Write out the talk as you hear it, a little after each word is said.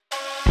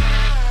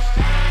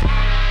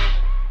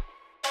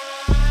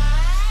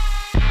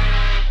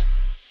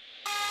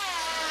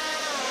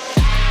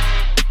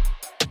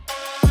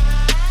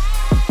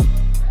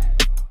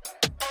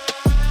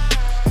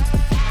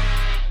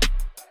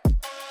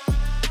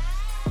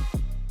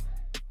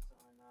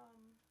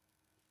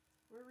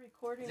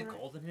recording. Is it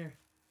cold in here?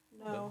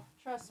 No,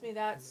 trust me,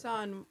 that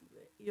sun,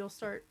 you'll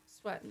start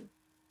sweating.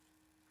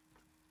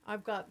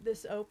 I've got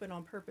this open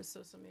on purpose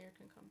so some air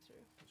can come through.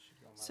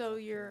 So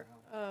your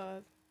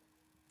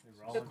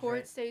the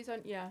cord stays on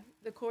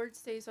the cord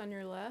stays on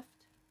your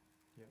left.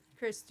 Yep.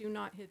 Chris, do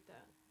not hit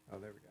that. Oh,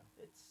 there we go.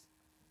 It's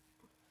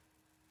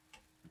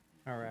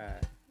All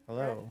right.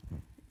 Hello.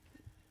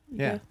 you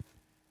Yeah. good?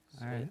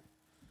 All right.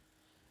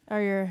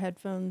 Are your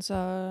headphones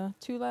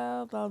too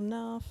loud? Loud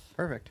enough?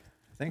 Perfect.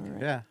 I think. All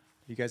right. Yeah.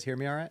 You guys hear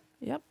me all right?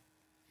 Yep.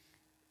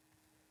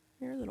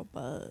 You're a little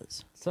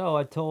buzz. So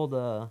I told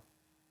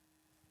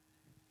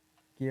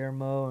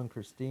Guillermo and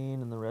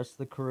Christine and the rest of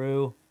the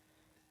crew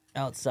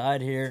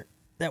outside here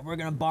that we're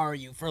gonna borrow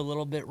you for a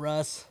little bit,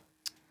 Russ.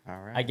 All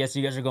right. I guess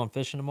you guys are going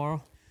fishing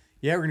tomorrow.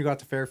 Yeah, we're gonna go out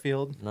to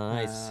Fairfield.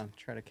 Nice.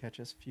 Try to catch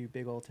us a few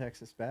big old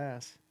Texas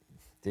bass.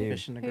 Dude,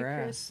 Fishing the Hey,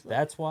 grass. Chris,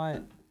 that's why.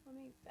 let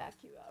me back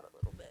you out a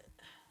little bit.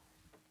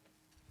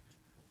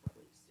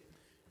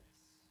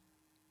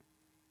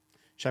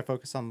 Should I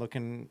focus on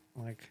looking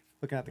at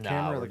the Nah,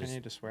 camera, or we're looking at just-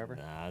 you, just wherever?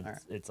 Nah, All right.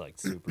 it's like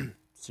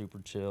super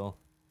chill.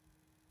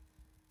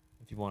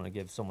 If you want to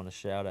give someone a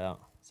shout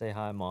out, say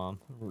hi, Mom.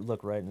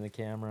 Look right in the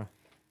camera.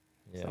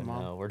 Yeah,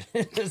 Mom? no, we're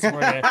just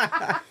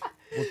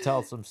we'll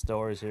tell some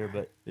stories here,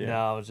 but Yeah. no,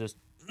 I was just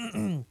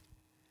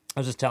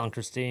telling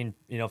Christine,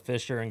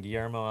 Fisher and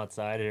Guillermo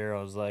outside here.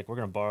 I was like, we're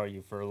gonna borrow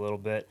you for a little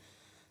bit,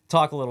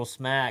 talk a little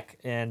smack,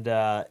 and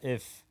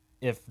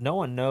if no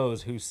one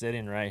knows who's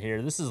sitting right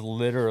here, this is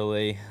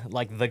literally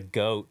like the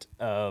goat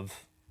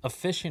of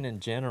fishing in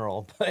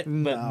general, but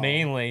No.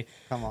 mainly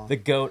Come on. the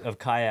goat of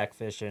kayak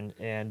fishing.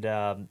 And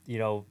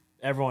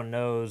everyone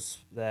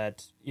knows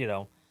that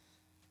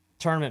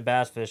tournament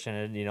bass fishing,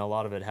 and a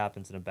lot of it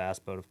happens in a bass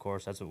boat, of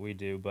course. That's what we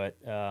do. But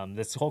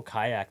this whole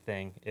kayak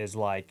thing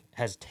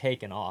has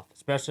taken off,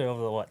 especially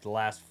over the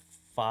last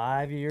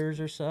 5 years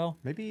or so.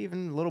 Maybe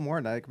even a little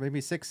more, like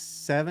maybe 6,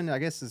 7. I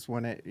guess is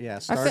when it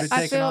started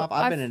I taking feel- off.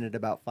 I've I been in it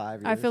about 5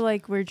 years. I feel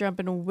like we're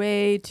jumping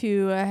way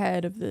too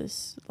ahead of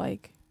this,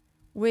 like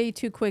way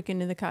too quick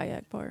into the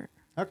kayak part.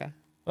 Okay.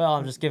 Well,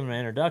 I'm just giving an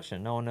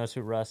introduction. No one knows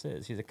who Russ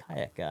is. He's a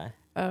kayak guy.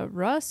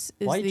 Russ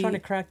is Why are you trying to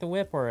crack the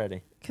whip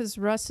already? because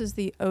Russ is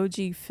the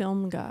OG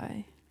film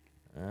guy.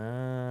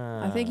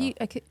 I think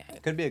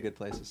Could be a good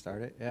place to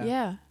start it. Yeah.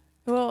 yeah.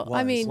 Well, I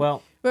Was. mean,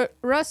 Well, but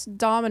Russ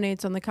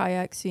dominates on the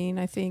kayak scene.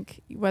 I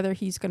think whether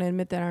he's going to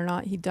admit that or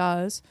not, he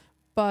does.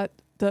 But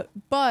the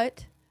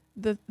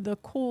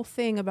cool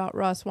thing about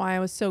Russ, why I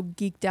was so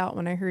geeked out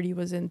when I heard he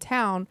was in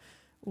town,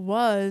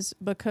 was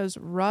because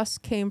Russ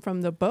came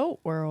from the boat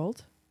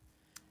world.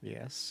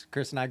 Yes.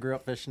 Chris and I grew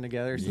up fishing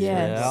together since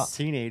Yes.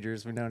 we were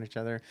teenagers. We've known each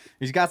other.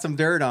 He's got some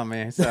dirt on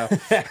me, so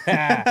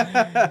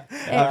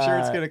I'm sure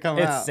it's gonna come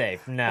out. it's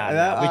safe. No, All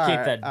we right,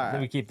 keep that. all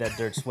right. We keep that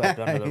dirt swept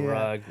under the Yeah.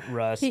 rug,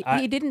 Russ. He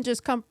didn't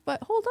just come,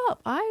 but hold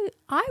up. I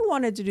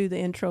wanted to do the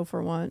intro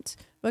for once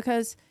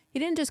because he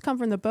didn't just come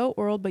from the boat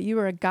world, but you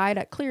were a guide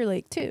at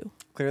Clearlake too.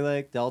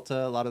 Clearlake,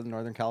 Delta, a lot of the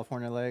Northern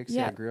California lakes.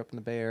 Yeah. I grew up in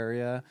the Bay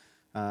Area.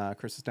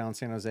 Chris is down in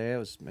San Jose. It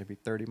was maybe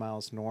 30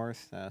 miles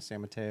north.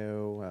 San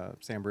Mateo,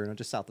 San Bruno,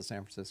 just south of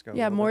San Francisco.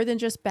 Yeah, more than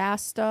just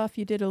bass stuff.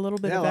 You did a little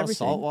bit a of lot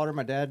everything. of saltwater.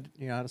 My dad,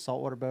 had a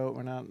saltwater boat.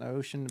 Went out in the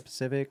ocean, the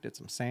Pacific. Did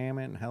some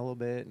salmon and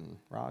halibut and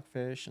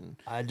rockfish. And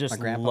I just my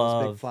grandpa was a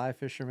big love. fly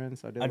fisherman,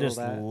 so I did I a little just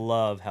of that.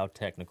 love how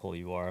technical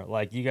you are.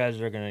 Like, you guys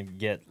are gonna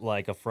get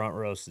like a front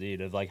row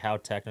seat of like how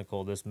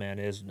technical this man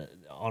is.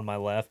 On my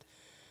left,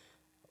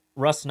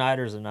 Rus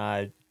Snyders and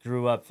I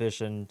grew up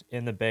fishing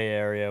in the Bay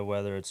Area,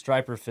 whether it's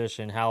striper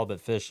fishing, halibut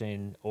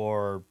fishing,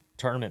 or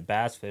tournament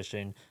bass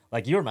fishing.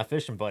 Like, you were my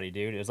fishing buddy,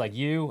 dude. It was like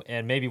you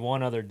and maybe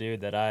one other dude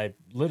that I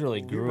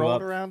literally We grew rolled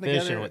up around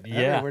fishing together. with.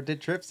 Yeah, We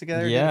did trips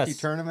together. Yes. Did a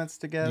few tournaments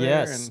together.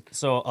 yes. And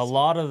So a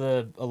lot of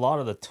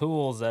the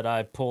tools that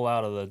I pull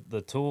out of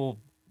the tool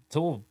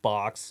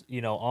box,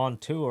 on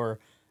tour,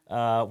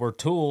 were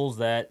tools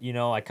that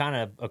I kind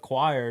of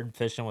acquired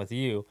fishing with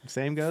you.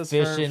 same goes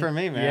Fishing for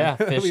me, man. Yeah,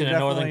 We fishing in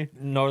definitely-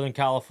 Northern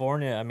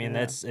California. I mean,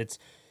 Yeah.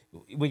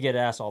 we get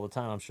asked all the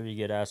time. I'm sure you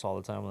get asked all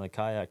the time on the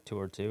kayak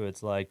tour too.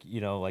 It's like,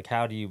 like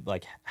how do you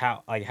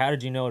how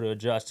did you know to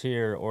adjust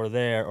here or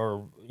there,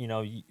 or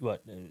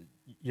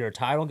you're a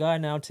tidal guy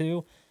now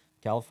too?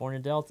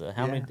 California Delta.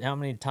 How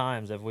many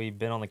times have we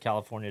been on the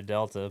California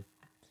Delta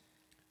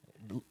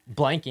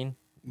blanking?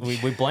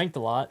 We blanked a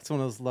lot. It's one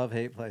of those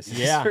love-hate places.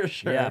 Yeah, for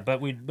sure. yeah. But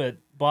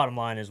bottom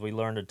line is we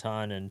learned a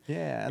ton, and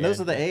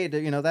Those are the age.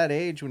 That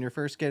age when you're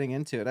first getting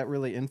into it, that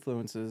really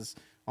influences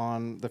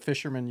on the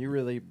fisherman you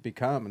really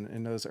become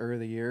in those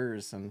early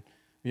years. And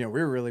we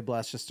were really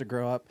blessed just to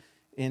grow up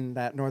in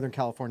that Northern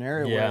California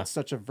area where Yeah. it's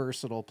such a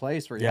versatile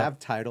place where you Yep. have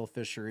tidal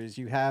fisheries.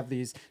 You have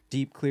these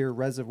deep, clear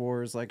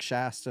reservoirs like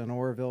Shasta and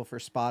Oroville for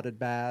spotted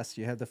bass.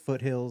 You have the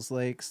foothills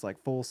lakes like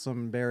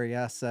Folsom,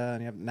 Berryessa,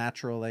 and you have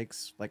natural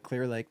lakes like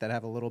Clear Lake that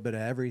have a little bit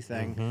of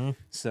everything. Mm-hmm.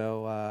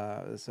 So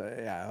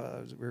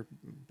we're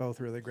both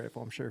really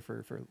grateful, I'm sure,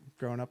 for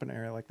growing up in an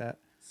area like that.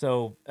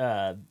 So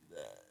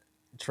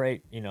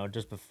Trait,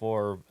 just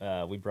before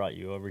we brought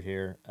you over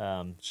here,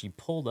 she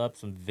pulled up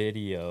some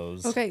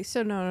videos. Okay,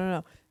 so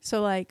no.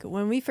 So like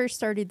when we first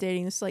started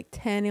dating, this is like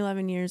 10,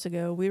 11 years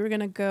ago, we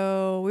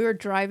were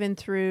driving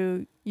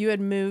through, you had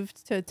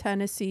moved to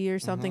Tennessee or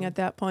something at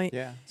that point.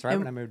 Yeah, it's right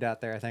when I moved out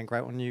there. I think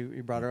right when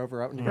you brought her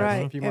over, when you guys,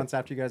 Right. a few months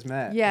after you guys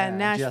met. Yeah,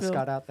 in I just Nashville.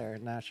 got out there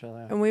in Nashville.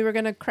 Yeah. And we were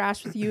going to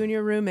crash with you and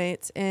your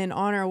roommates. And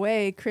on our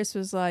way, Chris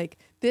was like,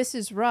 "This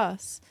is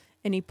Russ."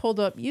 And he pulled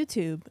up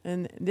YouTube.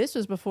 And this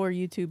was before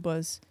YouTube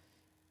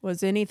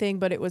was anything,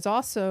 but it was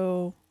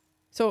also,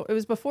 so it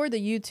was before the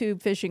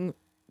YouTube fishing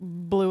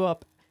blew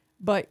up.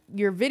 But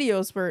your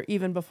videos were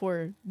even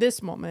before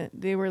this moment.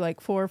 They were like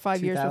 4 or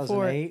 5 years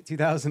before. 2008,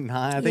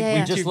 2009. I think Yeah. we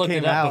We just looked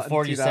it up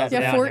before you sat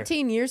Yeah, down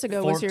 14 years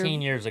ago was your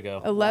 14 years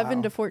ago. 11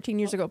 Wow. to 14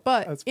 years ago.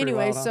 But That's pretty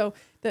anyway, wild,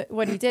 huh?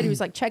 what he did, he was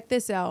like, check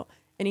this out.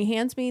 And he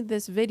hands me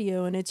this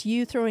video, and it's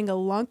you throwing a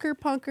lunker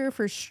punker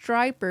for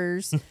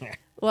stripers,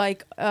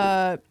 like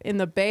in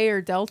the Bay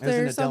or Delta It was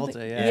in or the something.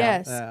 Delta, yeah.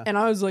 Yes. Yeah. And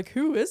I was like,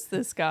 who is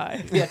this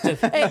guy? Yeah,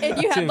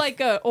 and you had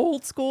like a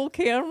old school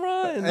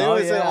camera. And It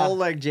was an yeah. old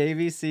like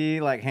JVC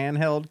like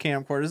handheld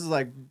camcorder. This is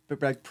like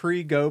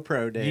pre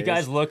GoPro days. you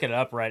guys look it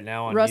up right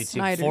now on Russ YouTube.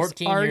 Snyders,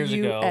 14 years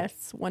ago.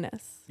 R-U-S,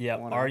 1S. Yep,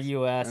 One S.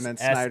 R-U-S. And then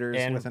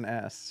Snyders with an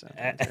S. So,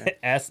 yeah.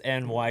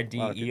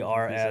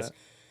 S-N-Y-D-E-R-S.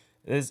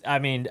 This, I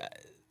mean,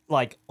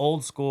 like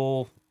old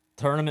school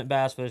tournament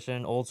bass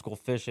fishing, old school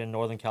fishing,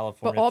 Northern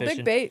California But all fishing.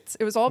 big baits.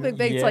 It was all big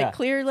baits, Yeah. like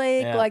Clear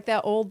Lake, Yeah. like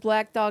that old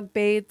Black Dog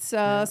Baits,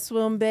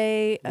 Swim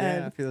Bait.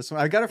 Yeah, I feel this one.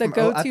 I got it the from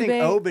go-to I think bait.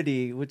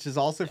 Obedy, which is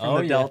also from Oh,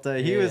 the yeah. Delta.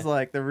 He Yeah. was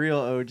like the real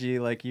OG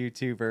like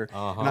YouTuber,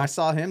 and I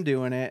saw him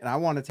doing it, and I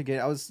wanted to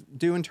get. I was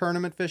doing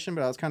tournament fishing,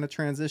 but I was kind of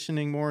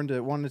transitioning more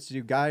into wanting to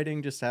do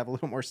guiding, just to have a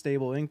little more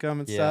stable income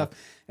and Yeah. stuff.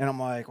 And I'm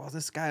like, well,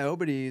 this guy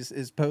Obedy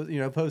is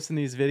posting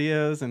these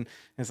videos, and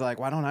it's like,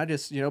 why don't I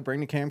just bring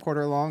the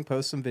camcorder along,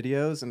 post some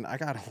videos, and I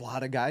got a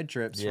lot of guide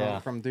trips Yeah.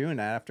 from doing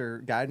that after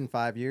guiding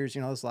 5 years.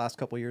 Those last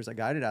couple of years I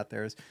guided out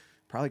there is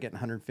probably getting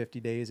 150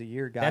 days a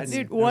year guiding. Dude,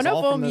 It was one of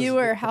all from them those you were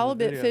from the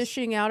halibut videos.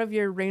 fishing out of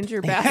your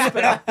Ranger bass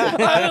boat.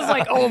 I was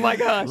like, oh my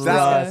gosh. this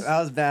guy. That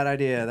was a bad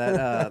idea.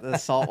 That the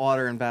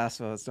saltwater and bass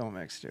boats don't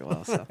mix too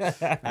well. So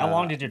How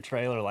long did your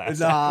trailer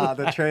last? nah,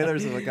 the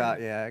trailers have got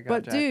got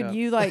But jacked dude,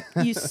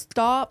 up. you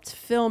stopped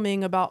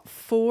filming about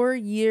 4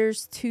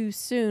 years too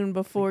soon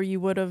before you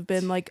would have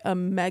been like a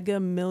mega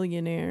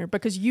millionaire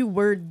because you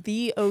were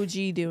the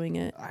OG doing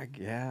it. I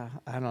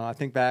don't know. I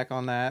think back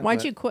on that. Why'd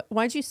but you quit?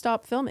 Why'd you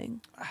stop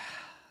filming?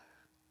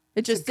 It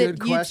It's a just good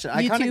did. question.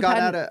 I kind YouTube of got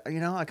hadn't- out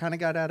of I kind of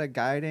got out of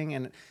guiding,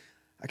 and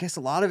I guess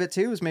a lot of it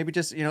too was maybe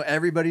just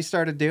everybody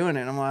started doing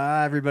it. And I'm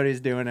like, everybody's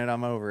doing it.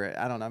 I'm over it.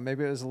 I don't know.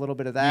 Maybe it was a little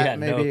bit of that. had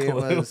no Maybe it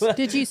clue. was.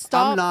 Did you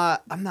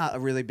stop? I'm not a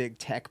really big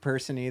tech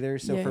person either.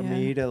 So Yeah, for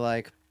me to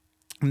like,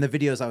 and the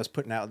videos I was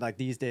putting out like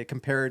these days,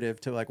 comparative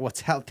to like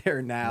what's out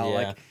there now, Yeah,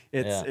 like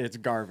yeah. it's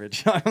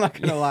garbage. I'm not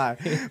gonna lie.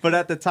 But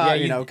at the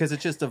time, Yeah, because it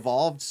just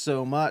evolved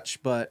so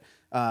much. But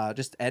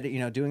just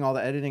edit, doing all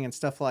the editing and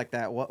stuff like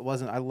that. What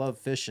wasn't? I love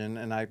fishing,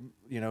 and I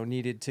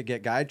needed to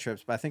get guide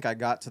trips. But I think I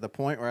got to the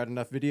point where I had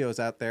enough videos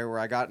out there where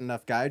I got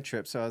enough guide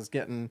trips. So I was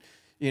getting.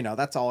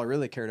 That's all I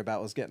really cared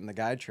about was getting the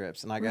guide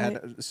trips. And I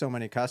had so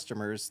many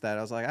customers that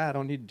I was like, I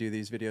don't need to do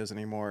these videos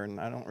anymore. And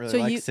I don't really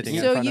like sitting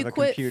in front of a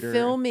quit computer.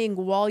 filming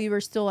while you were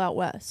still out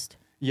west.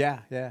 Yeah.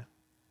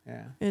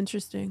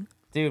 Interesting.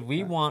 Dude,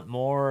 we want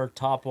more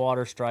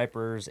topwater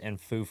stripers and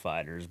Foo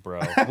Fighters,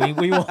 bro.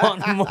 We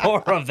want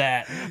more of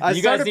that.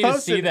 You guys need to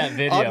see that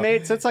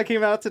video. Since I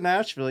came out to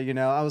Nashville,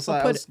 I was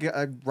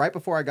right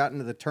before I got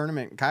into the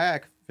tournament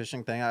kayak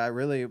fishing thing.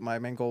 My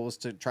main goal was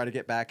to try to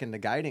get back into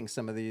guiding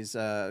some of these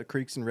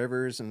creeks and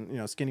rivers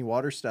and skinny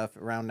water stuff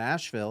around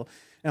Nashville.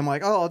 And I'm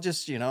like, I'll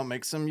just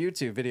make some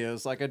YouTube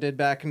videos like I did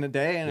back in the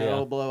day, and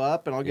it'll blow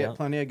up, and I'll get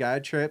plenty of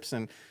guide trips.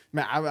 And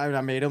man,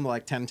 I made them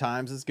like 10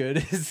 times as good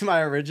as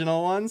my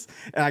original ones,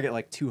 and I get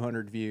like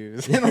 200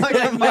 views. And I'm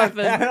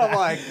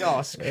like,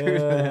 oh, screw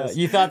this.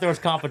 You thought there was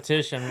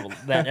competition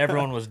that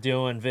everyone was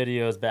doing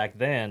videos back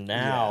then.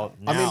 Now,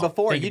 I mean,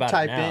 before think you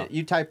about it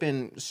now. type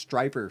in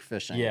striper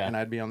fishing, and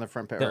I'd be on the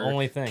front page. The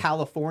only thing.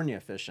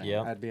 California fishing,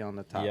 Yep. I'd be on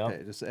the top Yep.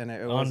 page, and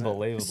it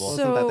Unbelievable.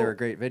 wasn't that they So- were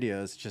great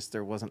videos. Just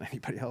there wasn't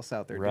anybody else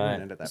out there Right.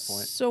 doing it at that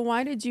point. So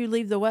why did you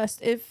leave the West?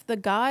 If the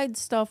guide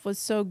stuff was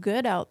so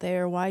good out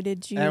there, why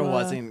did you? It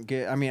wasn't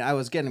good. I mean, I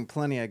was getting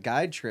plenty of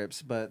guide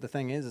trips, but the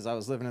thing is I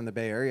was living in the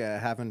Bay Area,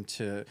 having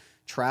to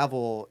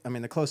travel. I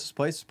mean, the closest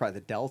place was probably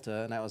the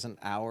Delta, and that was an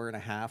hour and a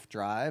half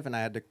drive, and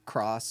I had to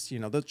cross,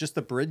 just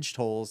the bridge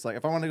tolls. Like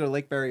if I wanted to go to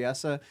Lake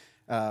Berryessa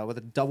with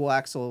a double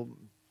axle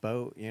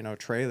boat,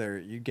 trailer,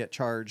 you get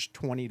charged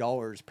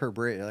 $20 per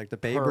bridge. Like the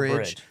Bay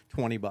Bridge,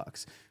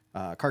 $20.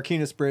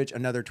 Carquinez Bridge,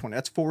 another 20.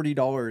 That's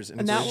 $40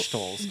 in bridge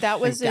tolls. That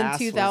was And in gas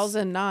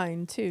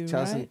 2009 too, right?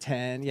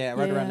 2010, right Yeah.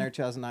 around there,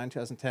 2009,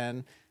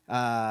 2010.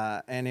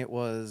 And it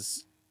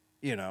was,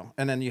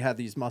 and then you had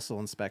these mussel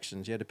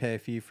inspections. You had to pay a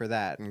fee for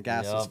that, and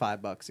gas was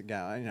 $5 a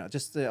gallon.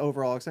 Just the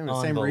overall,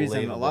 same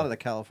reason a lot of the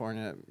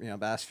California,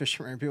 bass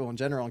fishermen, people in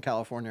general in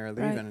California are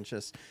leaving. Right. It's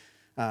just,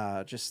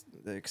 just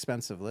the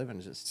expensive living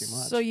is just too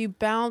much. So you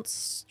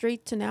bounced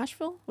straight to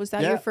Nashville? Was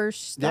that Yeah. your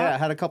first stop? Yeah, I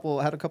had a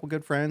couple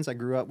good friends I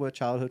grew up with,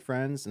 childhood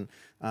friends, and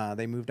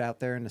they moved out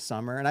there in the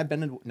summer. And I've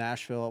been to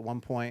Nashville at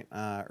one point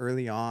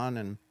early on,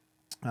 and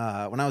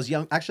when I was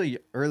young, actually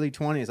early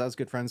 20s, I was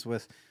good friends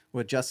with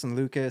Justin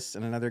Lucas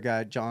and another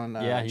guy, John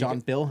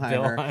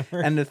Billheimer,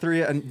 and the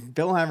three. And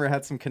Billheimer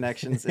had some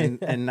connections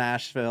in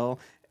Nashville.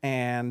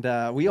 And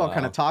we all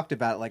kind of talked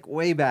about it, like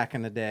way back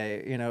in the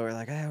day. You know, we're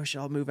like, hey, we should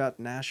all move out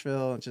to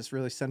Nashville. It's just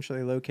really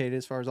centrally located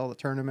as far as all the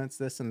tournaments,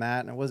 this and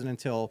that. And it wasn't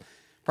until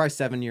probably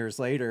 7 years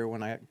later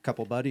when a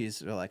couple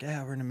buddies were like,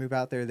 yeah, we're gonna move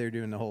out there. They're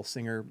doing the whole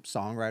singer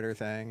songwriter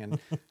thing,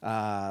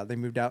 and they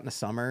moved out in the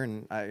summer.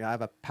 And I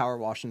have a power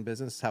washing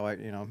business. How I,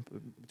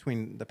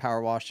 between the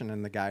power washing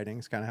and the guiding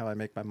is kind of how I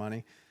make my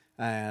money.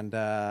 And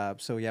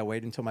so yeah,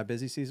 waited until my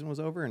busy season was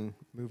over and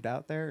moved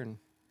out there. And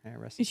yeah,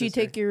 did you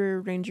take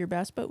your Ranger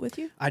bass boat with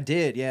you? I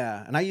did,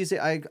 yeah. And I use it.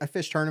 I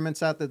fish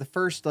tournaments out there. The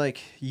first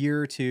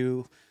year or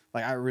two,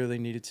 I really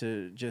needed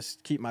to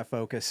just keep my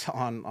focus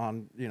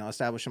on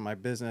establishing my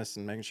business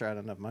and making sure I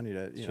had enough money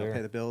to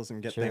pay the bills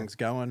and get things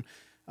going.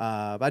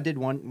 But I did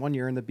one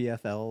year in the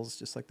BFLs,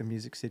 just like the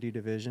Music City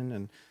division,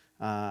 and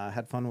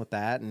had fun with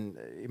that.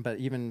 But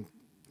even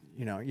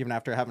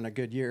after having a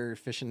good year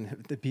fishing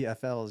the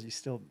BFLs, you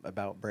still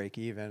about break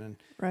even. And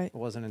right. It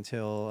wasn't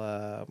until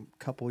a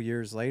couple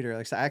years later,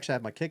 I actually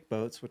had my kick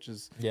boats, which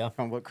is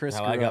from what Chris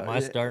how I got my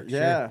start.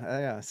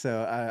 Yeah.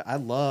 So I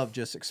love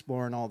just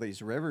exploring all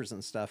these rivers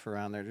and stuff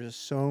around there. There's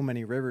just so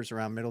many rivers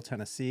around Middle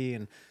Tennessee,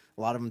 and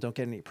a lot of them don't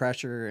get any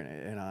pressure.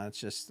 And it's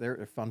just they're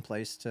a fun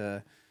place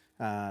to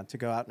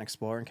go out and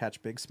explore and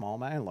catch big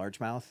smallmouth and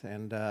largemouth.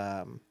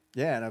 And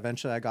and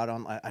eventually I got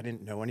on. I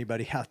didn't know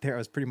anybody out there. I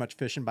was pretty much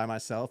fishing by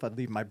myself. I'd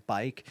leave my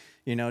bike,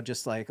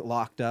 just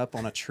locked up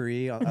on a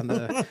tree on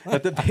the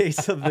at the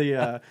base of the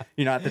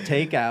at the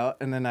takeout,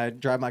 and then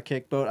I'd drive my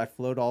kick boat. I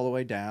float all the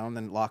way down,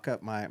 then lock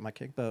up my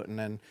kick boat, and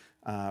then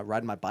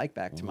ride my bike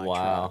back to my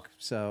truck.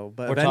 So,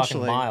 but we're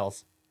eventually, talking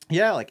miles.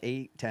 Yeah,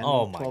 8, 10,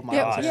 12 miles.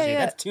 Gosh, dude,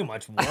 that's too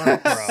much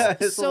work, bro.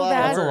 That's a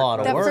lot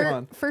of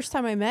work. First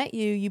time I met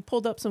you, you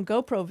pulled up some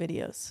GoPro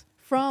videos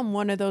from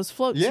one of those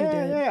floats you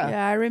did.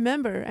 Yeah, I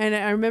remember. And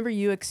I remember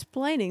you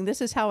explaining,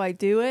 this is how I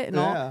do it.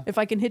 And if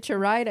I can hitch a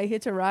ride, I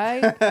hitch a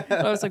ride.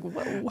 I was like,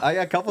 whoa.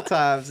 A couple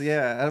times,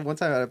 yeah. One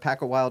time I had a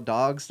pack of wild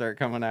dogs start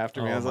coming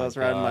after me as I was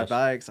riding my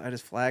bike. So I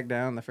just flagged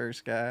down the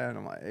first guy. And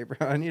I'm like, hey,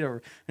 bro, I need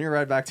to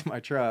ride back to my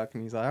truck.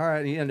 And he's like, all right.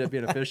 And he ended up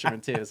being a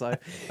fisherman, too. So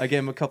I gave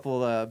him a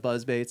couple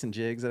buzz baits and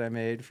jigs that I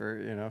made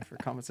for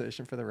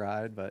compensation for the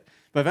ride. But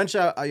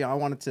eventually, I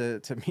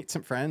wanted to meet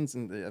some friends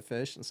and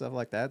fish and stuff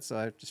like that. So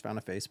I just found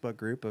a Facebook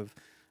group of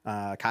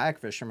kayak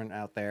fishermen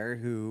out there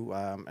who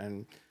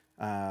and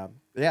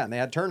they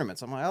had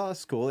tournaments. I'm like, oh,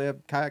 that's cool. They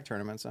have kayak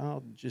tournaments.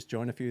 I'll just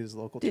join a few of these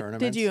local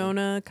tournaments. Did you own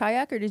a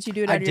kayak, or did you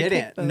do it out of your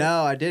kick boat?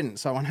 No, I didn't.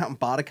 So I went out and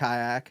bought a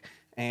kayak,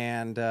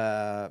 and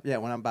went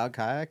out and bought a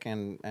kayak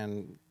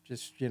and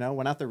just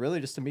went out there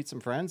really just to meet some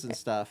friends and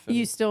stuff. And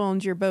you still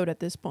owned your boat at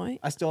this point?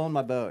 I still own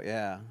my boat,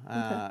 yeah. Okay.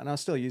 And I was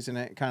still using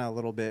it kind of a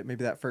little bit,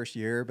 maybe that first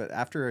year. But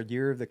after a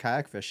year of the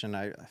kayak fishing,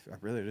 I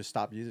really just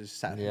stopped using it. Just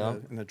sat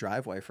in the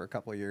driveway for a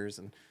couple of years,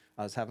 and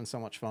I was having so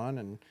much fun.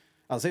 And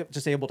I was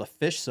just able to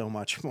fish so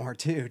much more,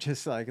 too.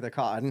 Just like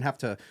I didn't have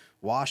to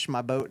wash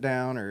my boat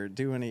down or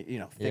do any,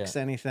 fix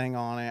anything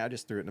on it. I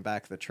just threw it in the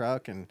back of the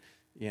truck and,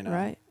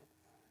 Right.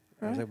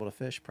 I was able to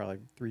fish probably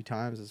 3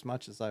 times as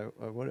much as I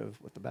would have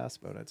with the bass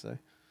boat, I'd say.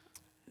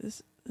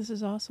 This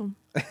is awesome.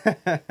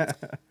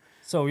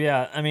 So,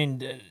 yeah, I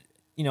mean,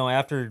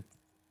 after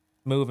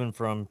moving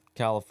from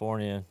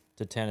California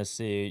to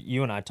Tennessee,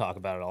 you and I talk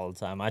about it all the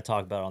time. I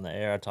talk about it on the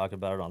air. I talk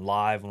about it on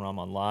live when I'm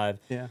on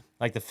live. Yeah.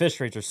 Like, the fish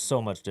rates are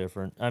so much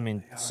different. I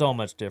mean, so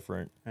much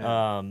different.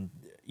 Yeah.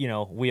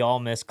 We all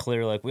miss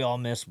Clearlake. We all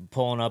miss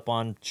pulling up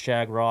on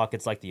Shag Rock.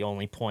 It's like the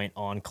only point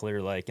on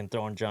Clearlake, and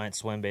throwing giant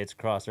swim baits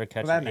across there,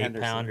 catching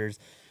 8-pounders.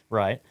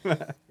 Right.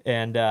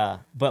 And,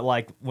 but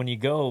like when you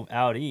go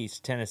out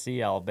east,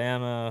 Tennessee,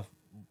 Alabama,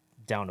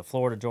 down to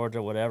Florida,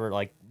 Georgia, whatever,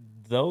 like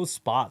those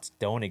spots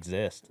don't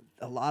exist.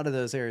 A lot of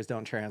those areas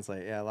don't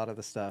translate. Yeah. A lot of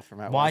the stuff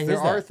from out west. Why there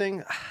are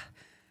things,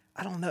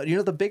 I don't know.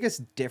 The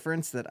biggest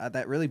difference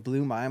that really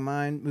blew my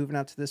mind moving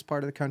out to this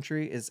part of the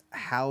country is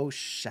how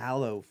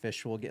shallow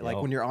fish will get.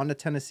 Like when you're on the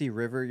Tennessee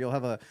River, you'll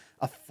have a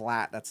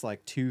flat that's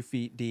like 2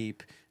 feet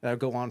deep that'll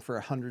go on for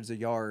hundreds of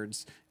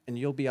yards, and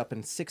you'll be up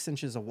in 6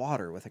 inches of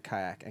water with a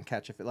kayak and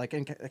catch a fish. Like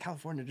in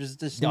California, there's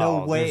just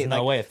no way. There's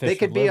no way a fish they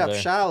could would be live up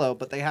there. shallow,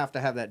 but they have to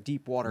have that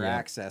deep water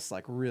access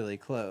like really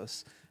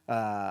close.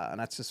 And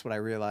that's just what I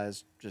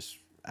realized just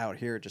out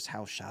here, just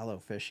how shallow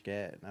fish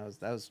get. And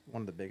that was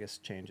one of the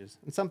biggest changes.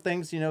 And some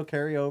things,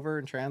 carry over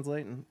and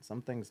translate, and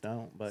some things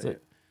don't. But So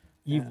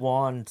you've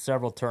won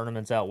several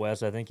tournaments out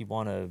west. I think you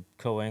won a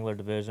co-angler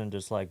division,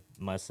 just like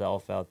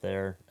myself out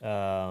there.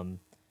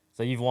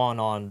 So you've won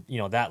on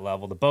that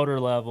level, the boater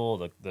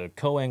level, the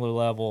co-angler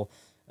level,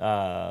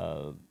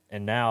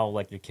 and now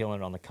like you're killing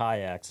it on the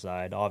kayak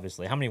side.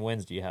 Obviously, how many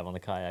wins do you have on the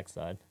kayak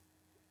side?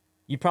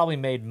 you probably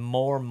made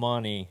more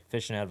money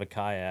fishing out of a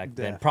kayak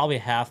than probably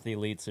half the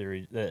Elite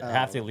Series,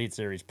 half the Elite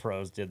Series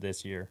pros did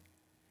this year.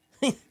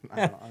 I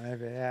don't know,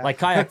 maybe, yeah. Like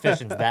kayak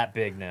fishing's that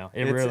big now.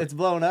 It's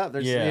blown up.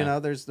 There's Yeah.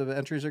 There's the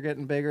entries are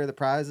getting bigger, the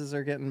prizes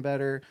are getting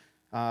better.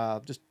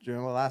 Just the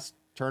last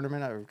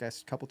tournament, I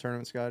guess a couple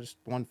tournaments ago, I just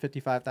won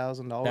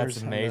 $55,000.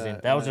 That's amazing.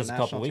 That was just a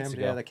couple weeks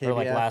ago, or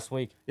like last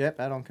week. Yep,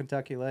 out on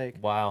Kentucky Lake.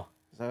 Wow.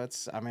 So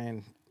it's, I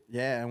mean,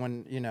 yeah, and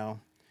when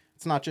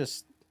it's not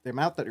just the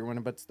amount that you're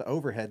winning, but it's the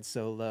overhead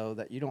so low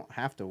that you don't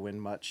have to win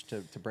much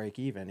to break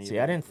even. See,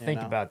 I didn't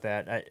think about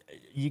that.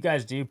 You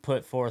guys do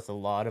put forth a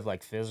lot of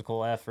like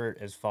physical effort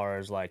as far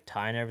as like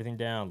tying everything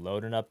down,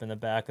 loading up in the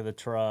back of the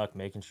truck,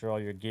 making sure all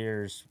your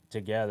gear's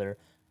together,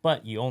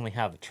 but you only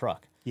have a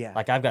truck. Yeah.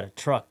 Like I've got a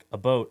truck, a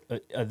boat,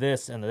 a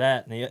this and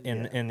that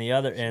and the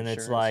other, and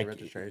it's like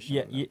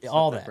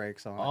all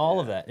that, all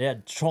of that. Yeah,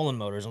 trolling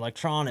motors,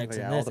 electronics,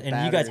 and this,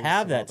 and you guys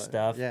have that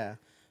stuff. Yeah.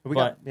 I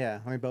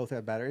mean, both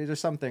have batteries. There's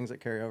some things that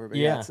carry over, but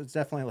it's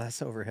definitely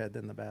less overhead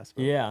than the bass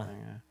boat. Yeah. Thing,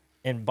 yeah.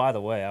 And by the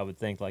way, I would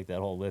think like that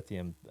whole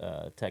lithium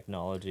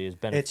technology is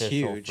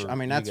beneficial. It's huge. I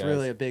mean, that's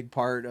really a big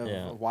part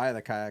of why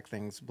the kayak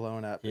thing's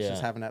blown up. It's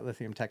just having that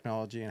lithium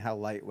technology and how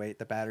lightweight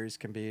the batteries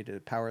can be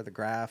to power the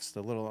grafts.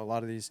 A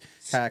lot of these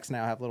kayaks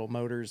now have little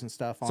motors and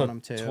stuff on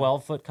them too.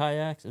 12-foot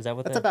kayaks? Is that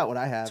what that's about what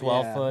I have?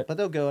 12-foot, but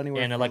they'll go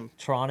anywhere. And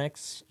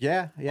electronics.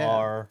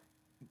 Are.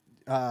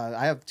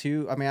 I have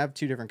two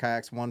different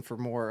kayaks. One for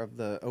more of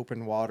the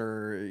open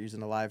water, using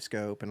the live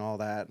scope and all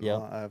that.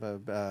 Yeah. I have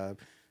a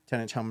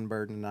 10-inch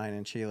Humminbird and a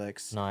 9-inch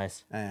Helix.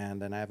 Nice.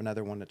 And then I have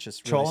another one that's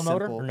just trolling really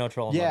simple. motor or no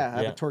trolling motor? Yeah,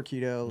 I have a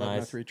Torqeedo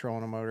 1103 nice.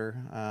 trolling motor.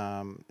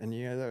 And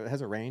it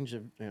has a range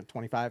of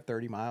 25,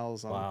 30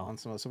 miles on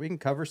some. So we can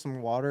cover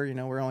some water.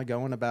 We're only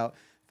going about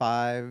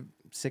 5,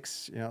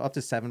 6, up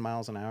to 7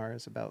 miles an hour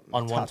is about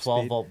on one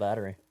 12-volt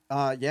battery.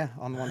 On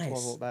one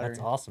 12-volt battery. That's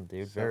awesome,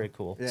 dude. So, very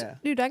cool. Yeah.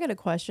 Dude, I got a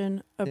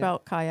question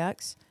about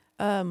kayaks.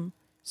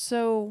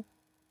 So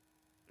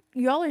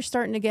y'all are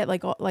starting to get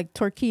like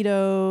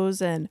Torqeedos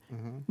and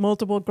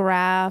multiple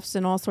graphs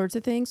and all sorts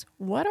of things.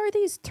 What are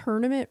these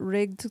tournament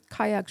rigged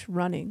kayaks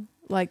running?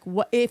 Like,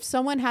 what if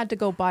someone had to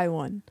go buy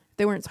one?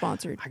 They weren't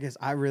sponsored. I guess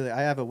I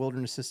have a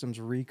Wilderness Systems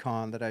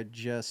Recon that I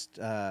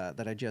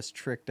just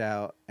tricked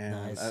out, and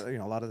nice.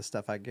 A lot of the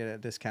stuff I get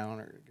at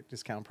discount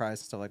price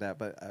and stuff like that.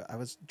 But I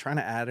was trying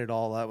to add it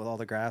all up with all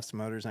the graphs,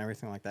 motors, and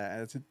everything like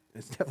that.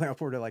 It's definitely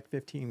upward of like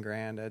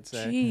 $15,000, I'd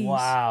say. Jeez.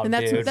 Wow, and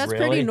that's dude, really?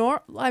 Pretty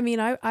normal. I mean,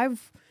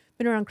 I've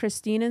been around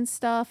Christine and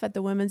stuff at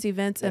the women's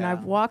events, and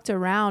I've walked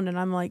around, and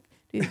I'm like,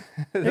 dude,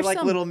 they're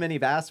like little mini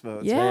bass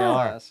boats.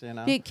 Yeah, they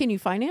are. Hey, can you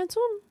finance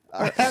them?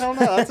 I don't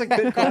know. That's a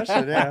good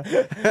question. Yeah,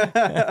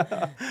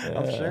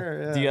 I'm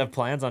sure. Yeah. Do you have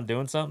plans on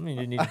doing something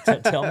you need to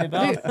tell me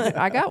about? Dude,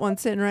 I got one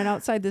sitting right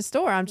outside this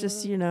door. I'm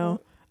just,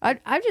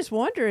 I'm just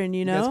wondering,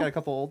 You guys got a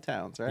couple old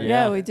towns, right?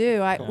 Yeah, we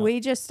do. We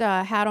just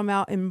had him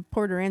out in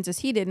Port Aransas.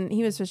 He didn't.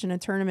 He was fishing a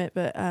tournament,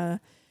 but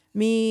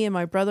me and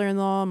my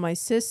brother-in-law and my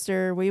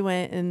sister, we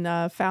went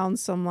and found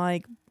some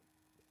like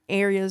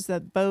areas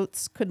that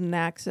boats couldn't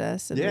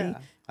access. And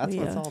that's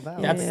what it's all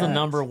about. That's the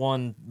number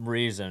one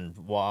reason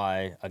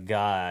why a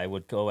guy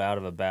would go out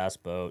of a bass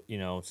boat,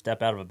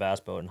 step out of a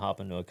bass boat and hop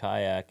into a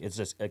kayak. It's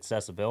just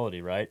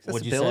accessibility, right?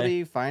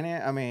 Accessibility,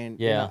 finance. I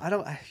mean, I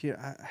don't.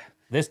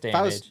 This day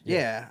and age.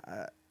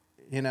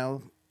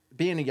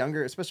 Being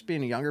especially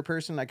being a younger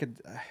person, I could,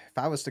 if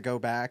I was to go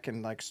back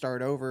and like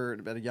start over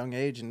at a young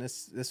age, and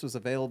this was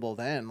available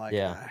then,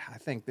 I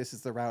think this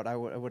is the route I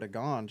would have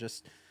gone.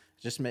 It's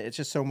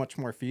just so much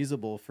more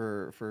feasible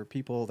for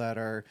people that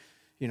are,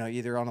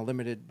 either on a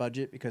limited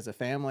budget because of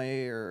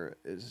family or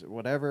is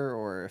whatever,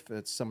 or if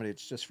it's somebody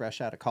that's just fresh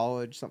out of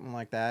college, something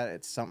like that.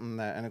 It's something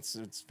that, and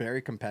it's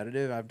very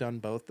competitive. I've done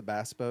both the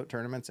bass boat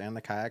tournaments and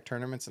the kayak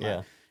tournaments,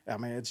 and I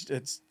mean,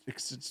 it's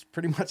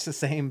pretty much the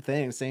same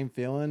thing, same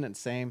feeling, and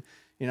same,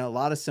 a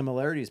lot of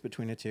similarities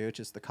between the two. It's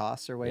just the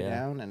costs are way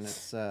down, and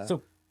it's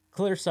so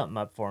clear something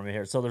up for me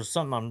here. So there's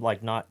something I'm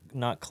like not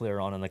clear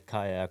on in the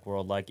kayak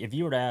world. Like if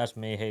you were to ask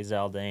me, hey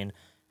Zaldane,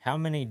 how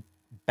many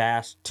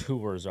bass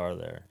tours are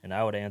there? And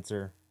I would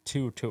answer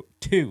two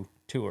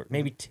tours,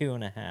 maybe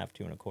 2.5,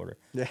 2.25.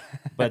 Yeah.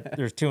 But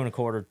there's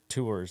 2.25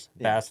 tours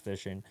bass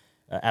fishing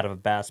out of a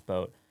bass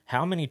boat.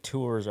 How many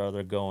tours are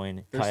there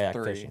going kayak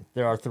fishing?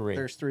 There are 3.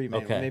 There's 3,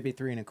 maybe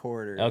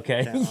 3.25.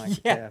 Okay.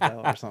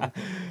 KFL or something.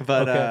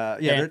 But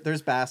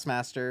there's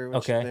Bassmaster,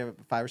 which they have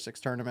 5 or 6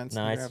 tournaments.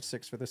 Nice. They have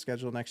 6 for the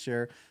schedule next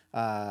year.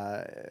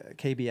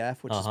 KBF,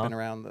 which has been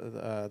around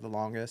the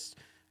longest.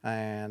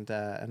 And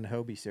the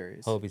Hobie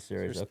series. Hobie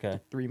series, so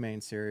okay. 3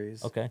 main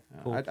series. Okay,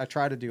 cool. I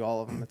try to do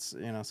all of them. It's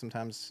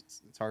sometimes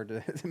it's hard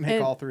to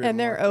make all 3 of them. And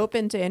they're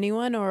open to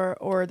anyone,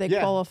 or they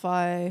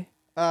qualify.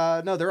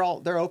 No,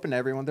 they're open to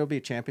everyone. There'll be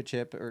a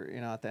championship, or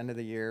at the end of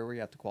the year where you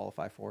have to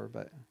qualify for.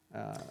 But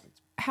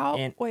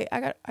wait, I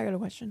got a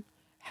question.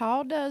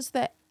 How does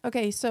that?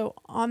 Okay, so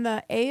on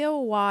the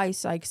AOY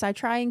side, because I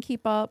try and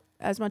keep up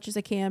as much as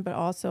I can, but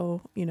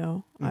also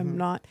I'm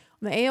not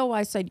on the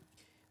AOY side.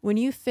 when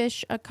you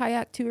fish a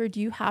kayak tour, do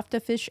you have to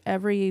fish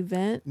every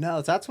event?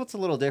 No, that's what's a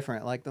little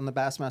different. Like on the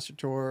Bassmaster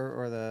Tour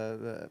or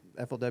the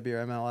FLW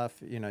or MLF,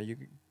 you know, you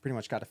pretty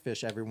much got to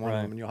fish every one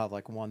of them, and you'll have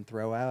like one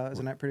throw out.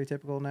 Isn't that pretty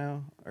typical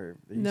now? Or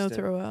No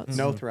throwouts.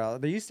 No throw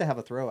out. They used to have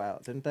a throw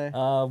out, didn't they?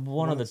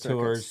 One of the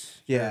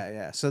tours. Sure.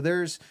 Yeah. So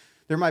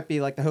there might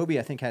be like the Hobie,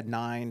 I think, had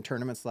 9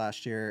 tournaments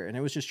last year, and it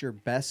was just your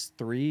best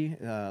 3.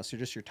 So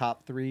just your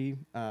top 3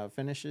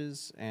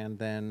 finishes, and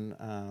then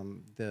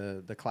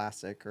the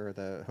Classic or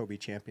the Hobie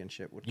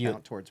Championship would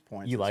count towards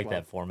points. You like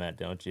that format,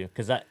 don't you?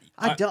 Because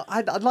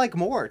I'd like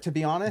more, to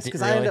be honest,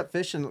 because really? I end up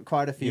fishing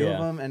quite a few of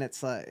them, and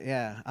it's like,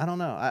 I don't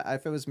know.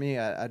 If it was me,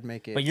 I'd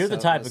make it. But you're the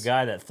type of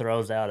guy that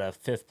throws out a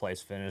 5th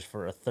place finish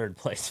for a 3rd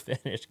place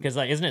finish. Because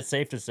like, isn't it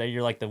safe to say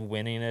you're like the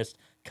winningest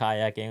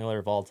kayak angler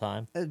of all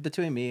time?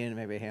 Between me and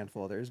maybe a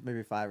handful, there's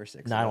maybe 5 or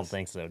 6. No, I don't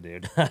think so,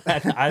 dude.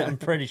 I'm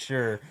pretty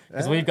sure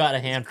because we've got a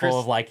handful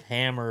of like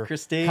hammer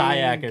Christine,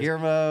 kayakers,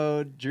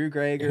 Guillermo, Drew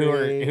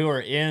Gregory, who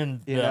are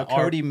in the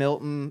Cody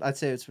Milton. I'd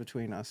say it's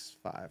between us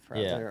 5.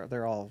 Right? Yeah,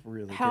 they're all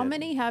really. How good.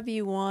 many have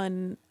you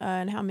won,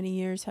 and how many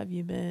years have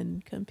you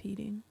been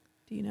competing?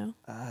 Do you know?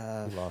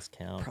 We lost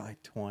count. Probably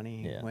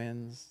 20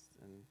 wins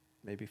and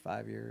maybe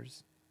 5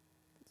 years.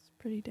 It's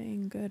pretty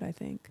dang good, I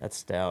think. That's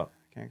stout.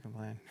 Can't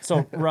complain.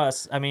 So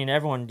Russ, I mean,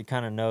 everyone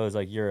kind of knows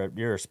like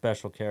you're a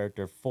special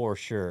character for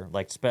sure.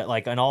 Like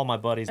and all my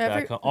buddies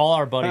back home, all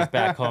our buddies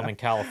back home in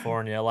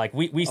California, like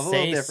we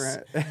say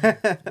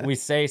different. we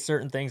say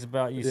certain things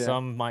about you. Yeah.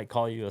 Some might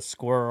call you a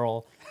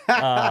squirrel,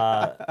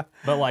 but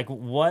like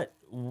what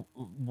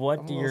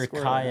do your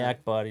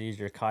kayak buddies,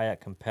 your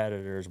kayak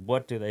competitors,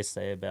 what do they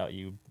say about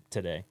you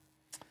today?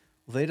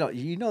 They don't.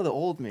 You know the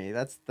old me.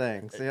 That's the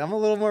thing. See, I'm a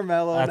little more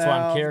mellow. That's now.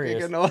 why I'm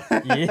curious. Yeah. No,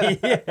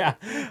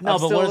 I'm but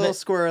still a little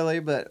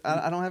squirrely, but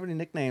I don't have any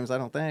nicknames. I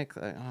don't think.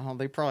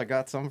 They probably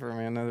got some for me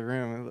in another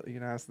room. You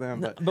know, ask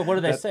them. But what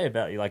do they say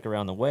about you? Like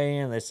around the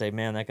weigh-in, they say,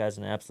 "Man, that guy's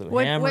an absolute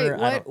hammer."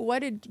 Wait, what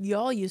did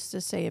y'all used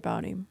to say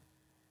about him?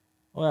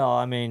 Well,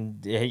 I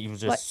mean, he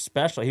was just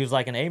special. He was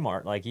like an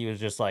A-Mart. Like he was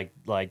just like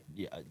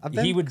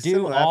he would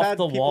do off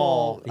the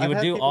wall. He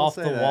would do off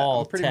the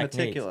wall pretty techniques.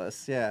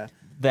 Meticulous, yeah.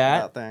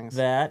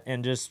 That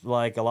and just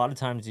like a lot of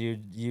times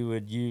you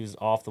would use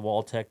off the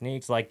wall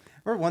techniques. Like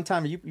or one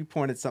time you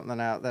pointed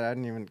something out that I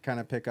didn't even kind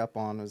of pick up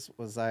on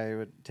was I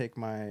would take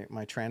my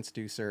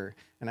transducer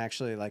and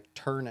actually like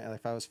turn it. Like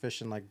if I was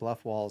fishing like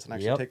bluff walls and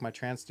actually take my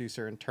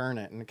transducer and turn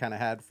it, and kind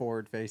of had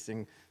forward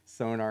facing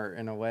sonar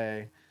in a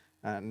way.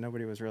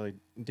 Nobody was really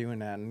doing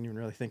that, and you didn't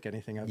really think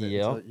anything of it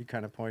until you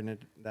kind of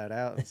pointed that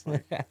out. It's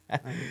like,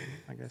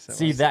 I guess that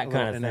was that a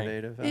kind of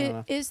innovative.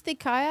 Thing. Is the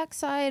kayak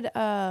side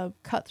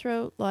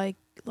cutthroat like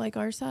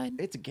our side?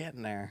 It's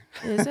getting there.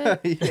 Is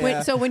it?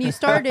 Yeah. So when you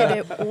started,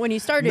 it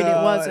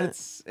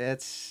wasn't.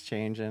 It's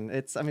changing.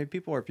 I mean,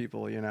 people are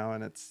people, you know,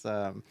 and it's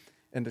and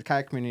the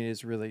kayak community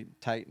is really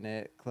tight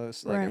knit,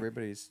 close. Like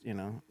everybody's, you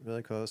know,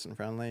 really close and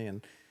friendly,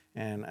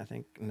 and I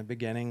think in the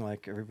beginning,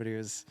 like everybody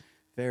was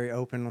very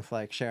open with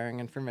like sharing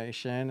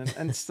information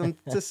and some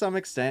to some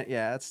extent,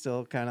 it's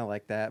still kind of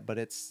like that, but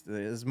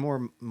as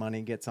more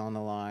money gets on the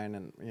line,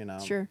 and you know,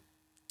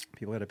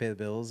 people got to pay the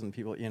bills, and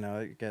people, you know,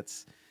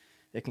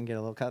 it can get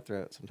a little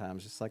cutthroat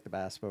sometimes, just like the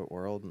bass boat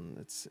world, and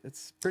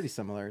it's pretty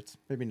similar. It's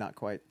maybe not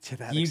quite to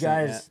that you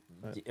extent guys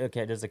yet,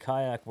 okay, does the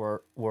kayak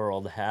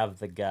world have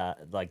the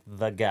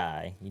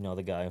guy, you know,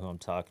 the guy who I'm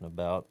talking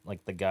about,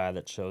 like the guy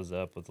that shows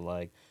up with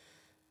like,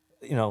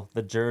 you know,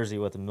 the jersey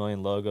with 1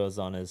 million logos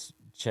on his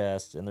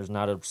chest, and there's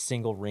not a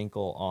single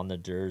wrinkle on the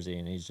jersey,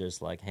 and he's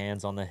just like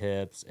hands on the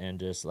hips, and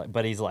just like,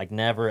 but he's like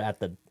never at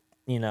the,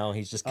 you know,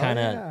 he's just kind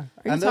of.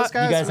 And those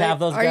guys, you guys have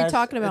those guys? Are you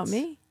talking about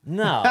me?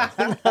 No.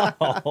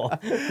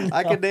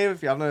 I could name a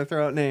few. I'm gonna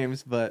throw out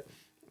names, but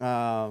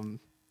yeah,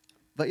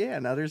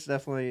 no, there's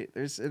definitely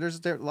there's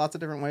lots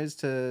of different ways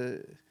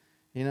to,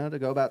 you know, to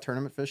go about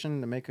tournament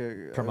fishing, to make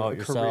promote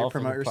yourself,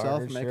 and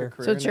make a career.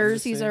 So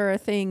jerseys are a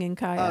thing in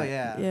kayak. Oh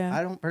yeah.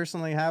 I don't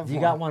personally have one. You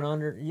got one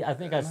under? Yeah, I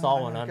think I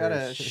saw one under. I got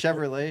a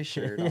Chevrolet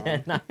shirt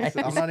on. Nice.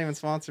 I'm not even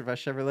sponsored by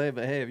Chevrolet,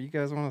 but hey, if you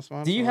guys want to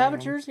sponsor, do you have a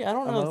jersey? I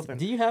don't know. Open.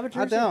 Do you have a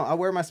jersey? I don't. I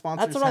wear my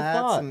sponsors'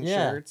 hats and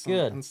shirts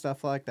and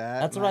stuff like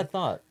that. That's what I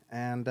thought.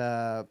 And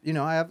you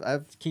know,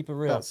 I've keep it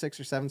real. About 6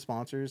 or 7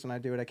 sponsors, and I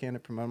do what I can to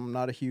promote them. I'm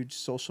not a huge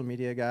social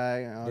media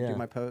guy. I'll do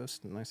my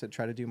post, and like I said,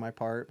 try to do my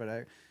part, but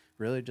I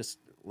really just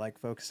like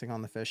focusing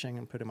on the fishing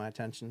and putting my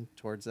attention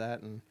towards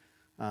that, and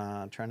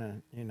trying to,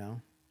 you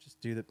know,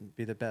 just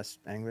be the best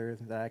angler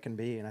that I can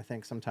be. And I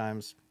think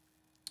sometimes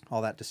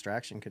all that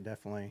distraction could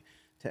definitely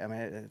I mean,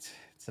 it's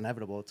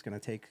inevitable. It's going to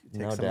take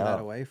some of that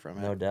away from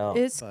it. No doubt.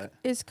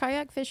 Is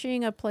kayak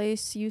fishing a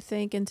place you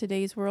think in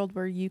today's world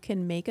where you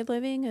can make a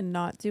living and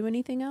not do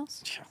anything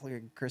else? Look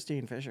at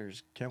Christine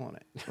Fisher's killing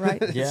it.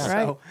 Right. Yeah.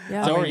 Right.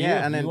 Yeah. So I mean, are you.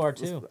 And you are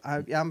too.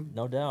 I'm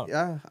no doubt.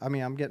 Yeah. I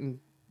mean, I'm getting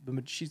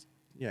she's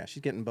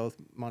getting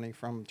both money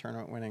from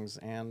tournament winnings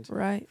and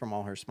from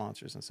all her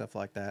sponsors and stuff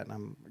like that. And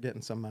I'm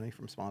getting some money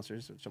from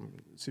sponsors, which I'm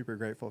super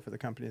grateful for the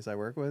companies I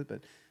work with.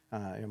 But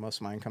you know, most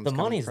of my income. The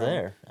money's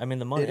there. I mean,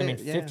 the money.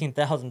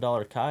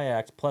 $15,000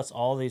 kayaks plus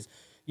all these.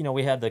 you know,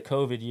 we had the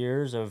COVID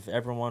years of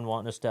everyone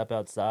wanting to step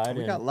outside.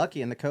 We got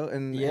lucky in the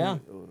Yeah.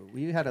 and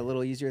we had it a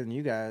little easier than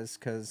you guys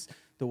because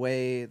the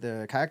way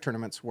the kayak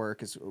tournaments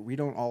work is we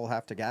don't all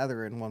have to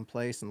gather in one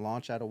place and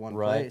launch out of one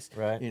place.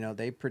 Right. You know,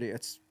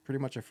 it's pretty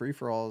much a free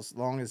for all as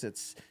long as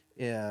it's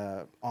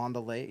on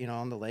the lake,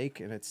 on the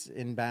lake, and it's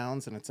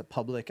inbounds and it's a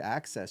public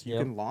access. You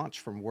can launch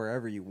from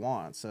wherever you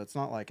want. So it's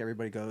not like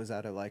everybody goes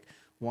out of like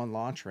one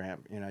launch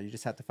ramp. You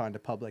just have to find a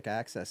public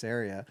access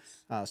area.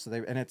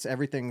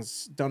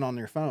 Everything's done on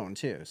your phone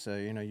too. So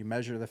you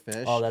measure the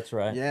fish. Oh, that's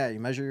right. Yeah,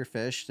 you measure your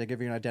fish. They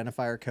give you an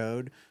identifier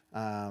code.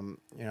 In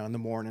the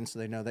morning, so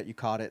they know that you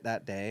caught it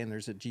that day. And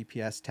there's a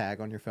GPS tag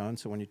on your phone,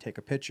 so when you take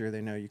a picture,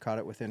 they know you caught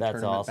it within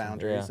tournament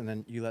boundaries. And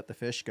then you let the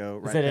fish go.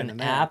 Right. Is it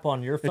an app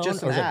on your phone, it's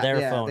just or is it their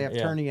phone? They have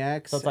Tourney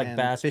X, so it's like and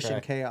Bass Fish Track.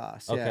 and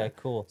Chaos. Okay,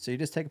 cool. So you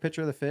just take a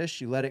picture of the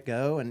fish, you let it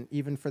go, and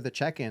even for the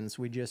check-ins,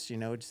 we just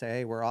say,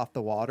 hey, we're off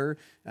the water.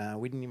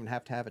 We didn't even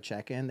have to have a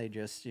check-in. They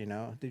just they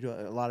do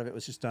a lot of it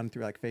was just done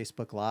through like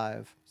Facebook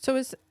Live. So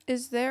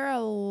is there a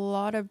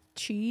lot of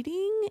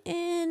cheating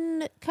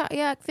in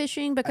kayak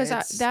fishing? Because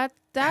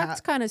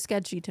that's kind of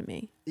sketchy to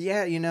me.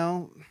 Yeah,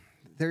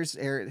 there's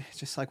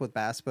just like with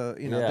bass boat,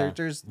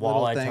 there's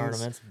walleye little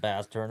tournaments,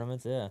 bass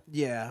tournaments,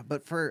 yeah.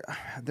 But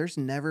there's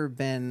never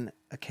been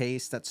a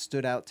case that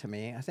stood out to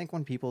me. I think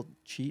when people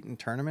cheat in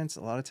tournaments,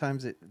 a lot of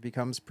times it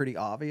becomes pretty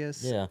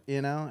obvious.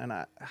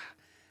 And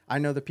I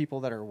know the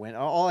people that are winning.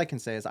 All I can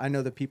say is I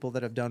know the people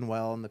that have done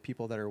well and the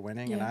people that are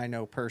winning, and I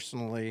know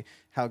personally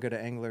how good of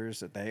anglers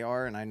that they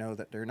are, and I know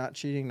that they're not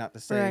cheating. Not to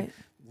say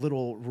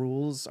little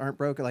rules aren't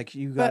broken. Like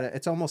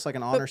it's almost like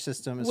an honor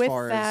system as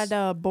far as with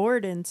that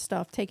board and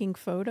stuff, taking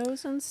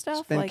photos and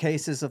stuff. There's been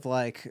cases of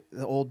like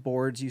the old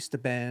boards used to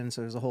bend,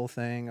 so there's a whole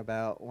thing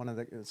about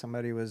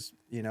somebody was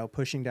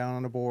pushing down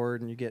on a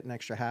board, and you get an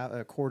extra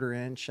a quarter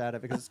inch out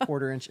of it because it's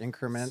quarter-inch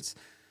increments.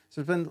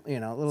 So there's been,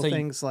 little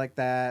things like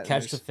that.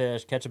 Catch the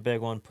fish, catch a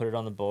big one, put it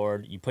on the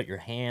board. You put your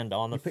hand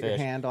on the fish. Put your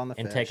hand on the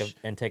fish.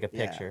 Take a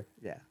picture.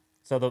 Yeah.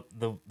 So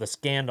the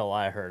scandal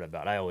I heard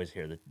about, I always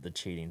hear the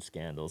cheating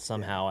scandals.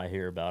 Somehow I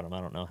hear about them.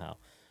 I don't know how.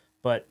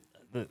 But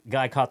the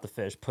guy caught the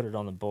fish, put it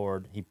on the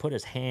board. He put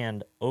his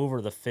hand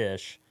over the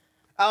fish.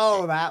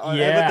 Oh, that one.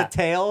 With the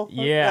tail?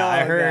 Yeah,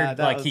 I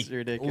heard he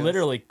ridiculous.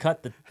 Literally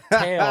cut the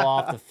tail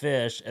off the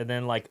fish and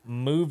then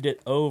moved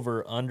it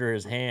over under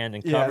his hand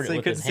and covered it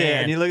with his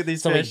hand. And you look at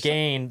these fish. So he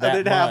gained that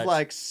they'd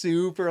have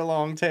super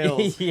long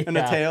tails. And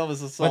the tail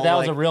was just all But that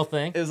was a real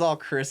thing? It was all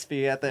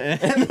crispy at the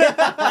end.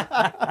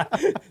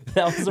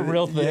 That was a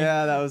real thing?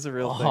 Yeah, that was a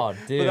real thing. Oh,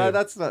 dude. But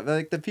that's not,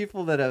 the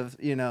people that have,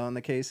 in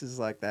the cases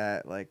like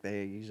that,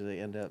 they usually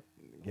end up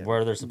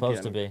where they're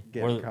supposed to be,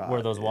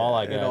 where those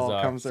walleye guys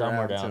are,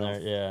 somewhere down there.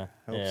 Yeah,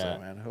 hope so,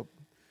 man. I hope.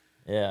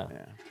 Yeah.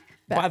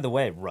 By the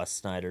way, Rus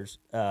Snyders,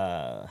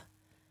 how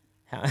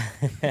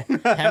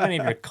many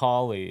of your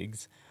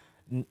colleagues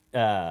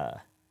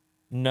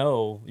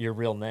know your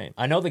real name?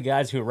 I know the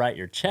guys who write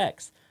your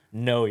checks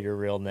know your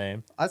real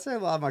name. I'd say a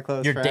lot of my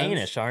close You're friends.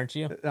 Danish, aren't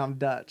you? I'm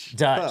Dutch.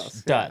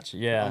 Dutch,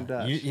 yeah. I'm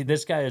Dutch.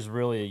 This guy is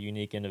really a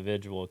unique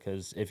individual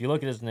because if you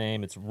look at his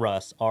name, it's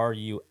Rus,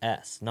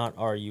 R-U-S, not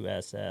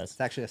R-U-S-S. It's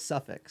actually a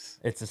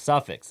suffix. It's a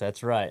suffix,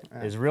 that's right.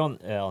 Yeah. His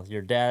real,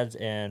 your dad's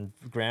and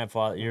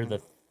grandfather, you're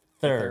the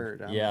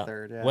third. I'm yeah. the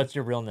third, yeah. What's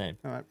your real name?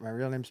 My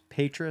real name's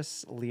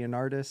Petrus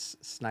Leonardus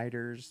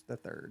Snyders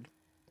III.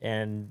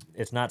 And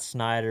it's not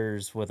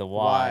Snyders with a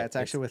Y. It's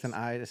actually with an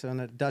I. So in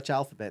the Dutch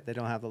alphabet, they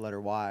don't have the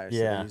letter Y. So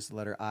they use the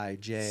letter I,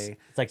 J.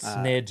 It's like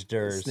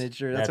Snyders. That's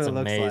what it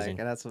looks like.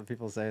 And that's what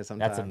people say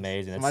sometimes. That's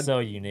amazing. It's so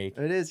unique.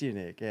 It is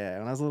unique, yeah.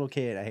 When I was a little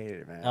kid, I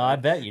hated it, man. Oh, I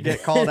bet you did.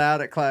 Get called out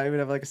at class. We'd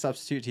have like a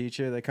substitute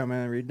teacher. They come in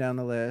and read down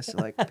the list.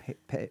 Like,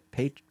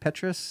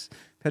 Petrus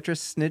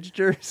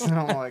Snyders. And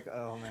I'm like,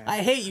 oh, man.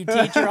 I hate you,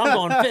 teacher. I'm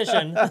going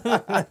fishing.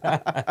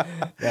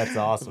 That's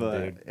awesome,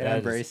 dude. I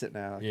embrace it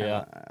now.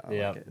 Yeah,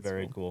 like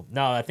very cool.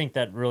 No, I think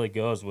that really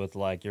goes with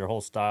your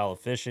whole style of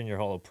fishing, your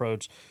whole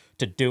approach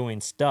to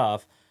doing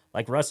stuff.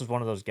 Like Russ is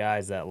one of those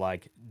guys that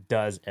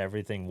does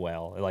everything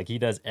well. He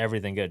does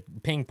everything good.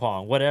 Ping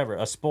pong, whatever,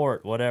 a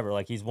sport,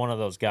 whatever. He's one of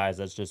those guys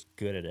that's just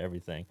good at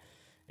everything.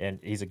 And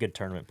he's a good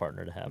tournament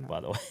partner to have, by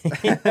the way.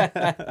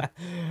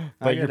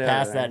 But you're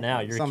past that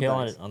now. You're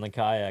killing it on the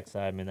kayak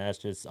side. I mean, that's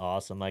just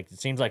awesome. It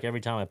seems like every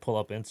time I pull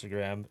up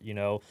Instagram,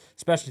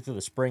 especially through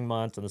the spring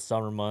months and the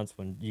summer months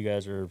when you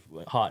guys are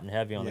hot and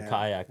heavy on the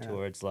kayak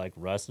tour, it's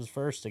Russ is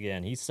first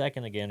again. He's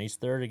second again. He's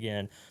third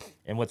again.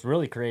 And what's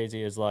really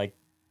crazy is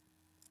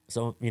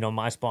so,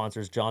 my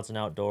sponsors, Johnson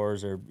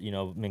Outdoors or,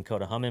 Minn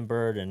Kota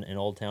Humminbird and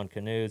Old Town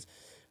Canoes,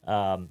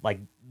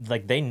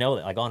 they know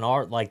that on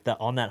our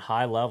on that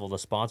high level, the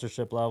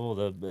sponsorship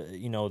level,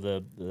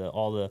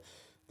 all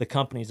the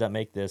companies that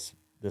make this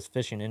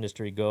fishing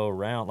industry go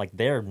around,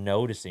 they're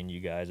noticing you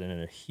guys in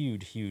a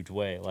huge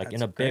way,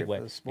 in a big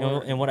way.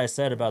 And what I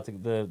said about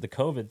the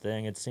COVID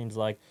thing, it seems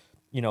like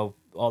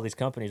all these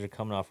companies are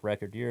coming off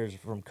record years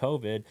from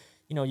COVID.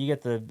 You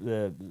get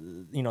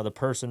the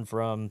person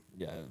from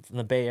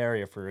the Bay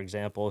Area, for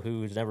example,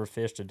 who's never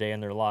fished a day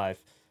in their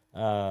life.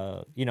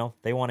 you know,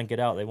 they want to get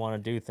out, they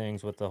want to do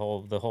things with the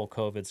whole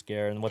COVID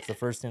scare, and what's the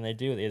first thing they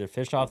do? They either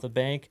fish off the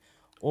bank,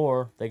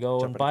 or they go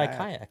Jump and in a buy a kayak.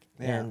 kayak.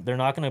 Yeah. And they're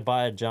not going to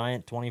buy a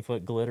giant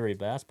 20-foot glittery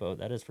bass boat.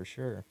 That is for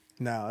sure.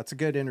 No, it's a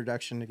good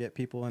introduction to get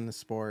people in the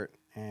sport,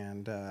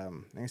 and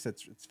like I said,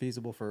 it's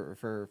feasible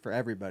for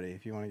everybody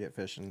if you want to get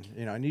fishing.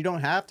 You know, and you don't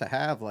have to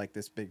have like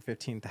this big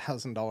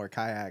 $15,000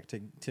 kayak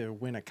to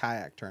win a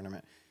kayak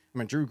tournament. I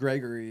mean, Drew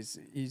Gregory's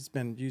he's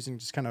been using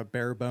just kind of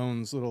bare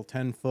bones little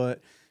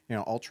 10-foot, you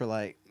know,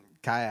 ultralight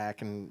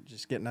kayak and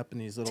just getting up in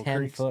these little 10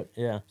 creeks. foot,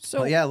 yeah.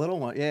 So Well, yeah, little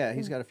one. Yeah,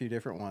 he's got a few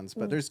different ones,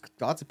 but there's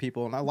lots of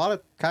people, and a lot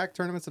of kayak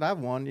tournaments that I've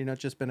won. You know,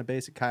 it's just been a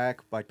basic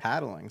kayak by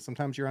paddling.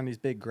 Sometimes you're on these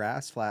big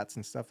grass flats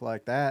and stuff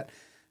like that,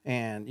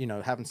 and you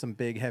know, having some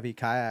big heavy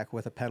kayak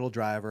with a pedal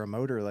drive or a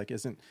motor like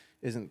isn't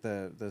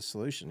the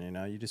solution. You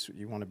know,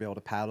 you want to be able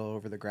to paddle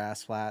over the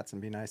grass flats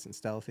and be nice and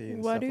stealthy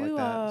and stuff like that.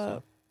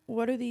 So.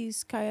 what do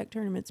these kayak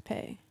tournaments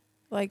pay?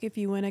 Like if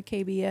you win a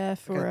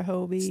KBF or a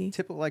Hobie? It's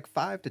typical like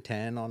 5 to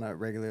 10 on a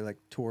regular like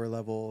tour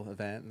level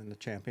event, and then the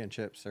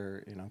championships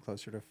are, you know,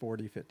 closer to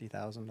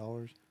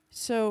 $40,000-$50,000.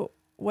 So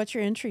what's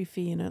your entry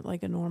fee in it?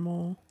 Like a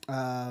normal?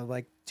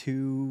 Like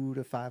 $200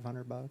 to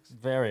 $500.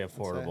 Very I'd say.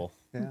 affordable.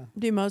 Yeah.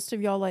 Do most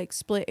of y'all like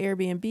split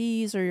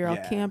Airbnbs, or you're all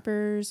Yeah.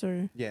 campers,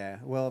 or? Yeah.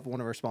 Well, if one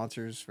of our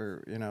sponsors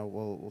for, you know,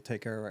 we'll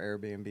take care of our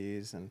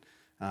Airbnbs, and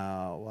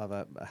we'll have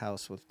a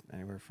house with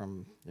anywhere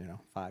from, you know,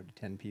 5 to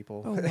 10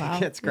 people. Oh, wow. It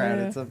gets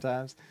crowded Yeah.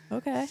 sometimes.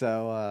 Okay.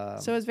 So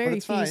it's but very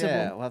fine. feasible.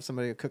 Yeah, we'll have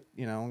somebody cook,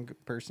 you know, one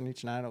person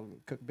each night will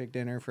cook a big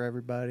dinner for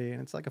everybody,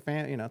 and it's like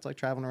you know, it's like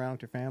traveling around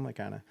with your family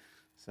kind of.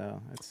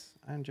 So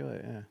I enjoy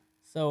it. Yeah.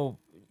 So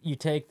you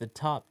take the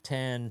top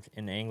 10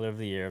 in Angler of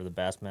the Year of the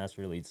Bassmaster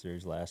Elite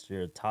Series last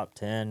year, top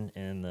 10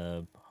 in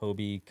the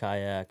Hobie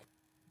Kayak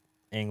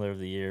Angler of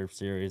the Year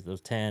series,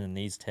 those 10 and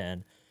these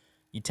 10.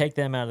 You take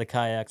them out of the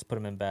kayaks, put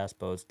them in bass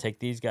boats. Take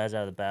these guys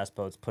out of the bass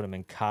boats, put them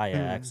in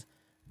kayaks.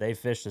 They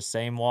fish the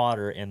same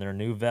water in their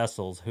new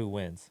vessels. Who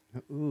wins?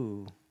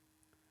 Ooh.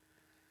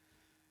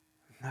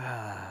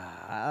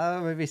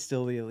 Maybe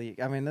still the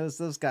elite. I mean, those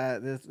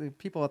guys, the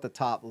people at the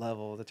top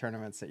level of the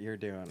tournaments that you're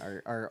doing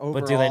are overall.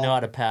 But do they know how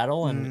to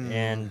paddle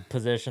and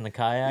position the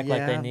kayak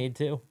like they Yeah. need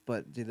to?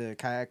 But do the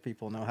kayak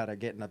people know how to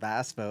get in a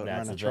bass boat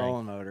That's and run a the thing.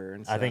 trolling motor?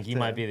 And I think stuff, you too?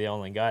 might be the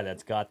only guy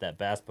that's got that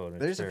bass boat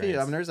There's a experience. few.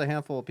 I mean, there's a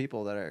handful of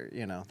people that are,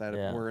 you know, that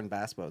Yeah. were in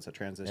bass boats that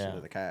transitioned Yeah.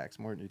 to the kayaks.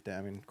 More than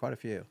I mean, quite a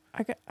few.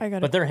 I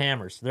got But they're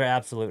hammers. They're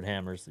absolute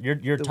hammers. Your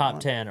The top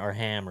one- 10 are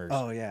hammers.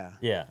 Oh yeah.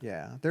 Yeah.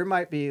 Yeah. There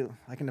might be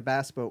like in the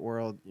bass boat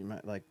world, you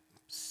might like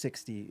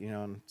 60. You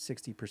know, and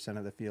 60%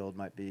 of the field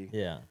might be.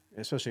 Yeah.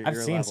 Especially at I've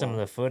your seen level, some of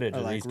the footage are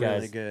of like these really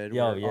guys. good.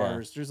 Yo, where yeah.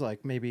 Ours, there's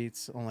like maybe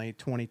it's only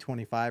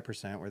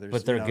 20-25% where there's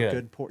But they're you know,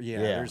 good. yeah,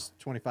 Yeah. there's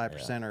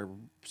 25% are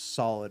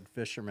solid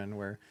fishermen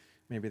where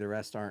maybe the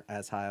rest aren't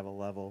as high of a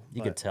level.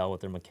 You but could tell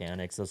with their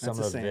mechanics. So some of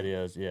That's those the same.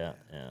 videos,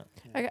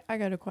 yeah. I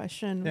got a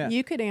question. Yeah.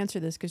 You could answer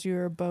this because you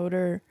were a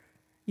boater.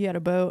 You had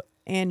a boat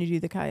and you do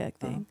the kayak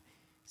thing.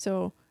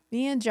 So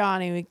me and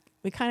Johnny,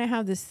 we kind of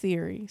have this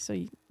theory. So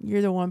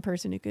you're the one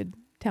person who could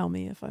tell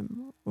me if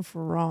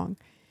we're wrong.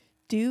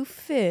 Do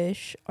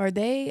fish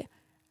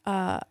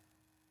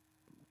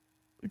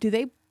do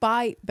they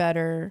bite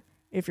better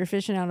if you're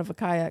fishing out of a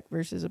kayak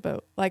versus a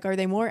boat? Like, are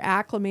they more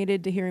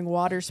acclimated to hearing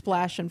water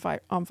splash on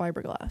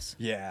fiberglass?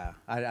 Yeah,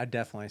 I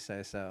definitely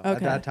say so. Okay.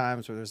 I've had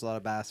times where there's a lot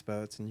of bass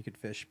boats and you could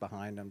fish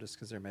behind them just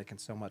because they're making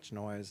so much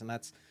noise, and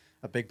that's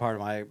a big part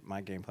of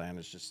my game plan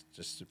is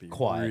just to be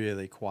Quiet.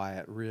 really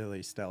quiet,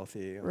 really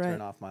stealthy, and Right.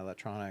 turn off my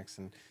electronics.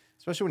 And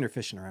especially when you're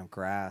fishing around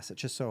grass,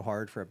 it's just so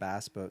hard for a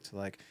bass boat to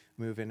like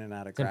move in and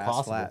out of grass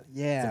impossible. flat.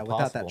 Yeah, It's without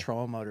that impossible.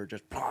 trolling motor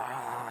just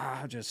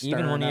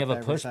Even when stirring you up have a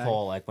push everything.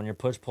 pull, like when you're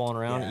push pulling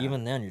around, Yeah.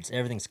 even then,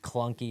 everything's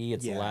clunky.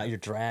 It's Yeah. loud. You're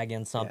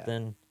dragging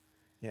something.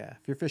 Yeah,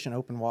 if you're fishing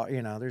open water,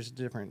 you know, there's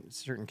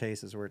certain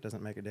cases where it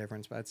doesn't make a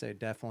difference. But I'd say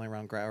definitely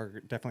around grass, or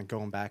definitely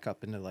going back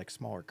up into like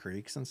smaller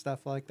creeks and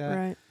stuff like that.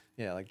 Right.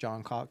 Yeah, like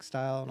John Cox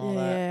style and all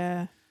that.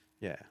 Yeah.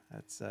 Yeah,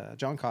 that's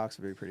John Cox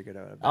would be pretty good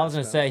at it. I was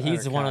gonna say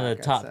he's one of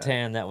the top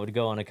 10 that would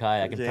go on a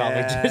kayak and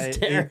probably just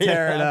tear, he'd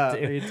tear it up.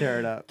 dude. He'd tear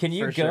it up. Can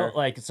you for go sure.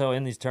 like so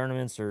in these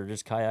tournaments or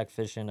just kayak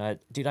fishing? I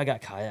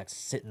got kayaks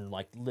sitting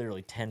like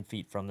literally 10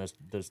 feet from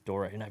this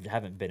door, and I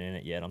haven't been in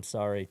it yet. I'm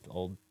sorry,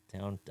 Old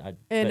Town.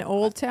 In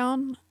Old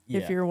Town,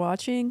 if yeah. you're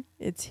watching,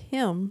 it's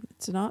him.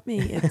 It's not me.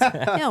 It's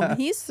him.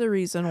 He's the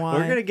reason why.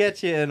 We're gonna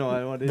get you in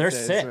one of these They're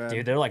days, sick, man.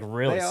 dude. They're like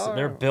really. They are.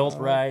 They're built I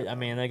right. like I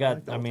mean, they I got.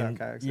 like the I Old Town mean,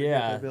 kayaks. They're good.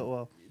 yeah. They're built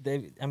well.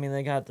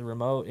 They got the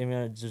remote. I mean,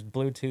 it's just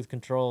Bluetooth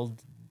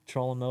controlled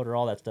trolling motor,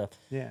 all that stuff.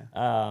 Yeah.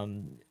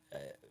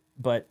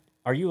 But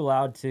are you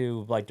allowed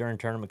to, like during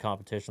tournament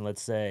competition?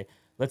 Let's say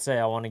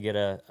I want to get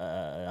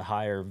a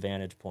higher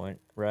vantage point,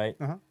 right?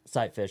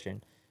 Sight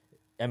fishing.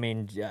 I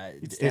mean,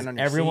 is stand on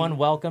your everyone seat.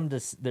 welcome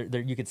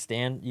to? You could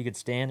stand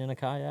in a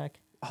kayak.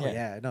 Oh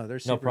yeah, no, they're No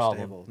super problem.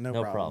 stable. No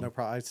No problem.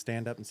 problem. I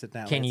stand up and sit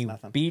down. Can it's you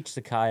nothing. beach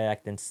the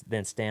kayak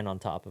then stand on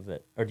top of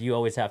it, or do you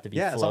always have to be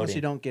Yeah, floating? as long as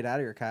you don't get out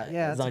of your kayak.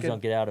 Yeah, as long as you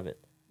don't get out of it.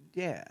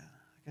 Yeah,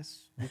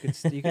 guess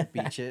you could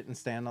beach it and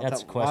stand on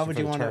That's a top. Why question would for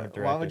you the want to? tournament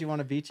Why would director. you want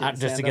to beach it? And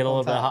Just to stand get a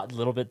up little on top?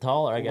 little bit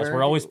taller, I guess. Where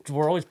We're do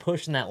always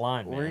pushing that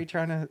line, man. Where are you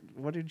trying to?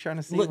 What are you trying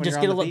to see? Look, when just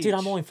you're get a on the little, dude.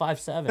 I'm beach? only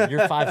 5'7".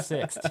 You're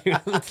 5'6",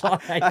 dude. It's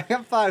like, I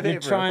am 5'8".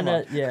 you're trying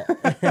to,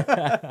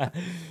 yeah.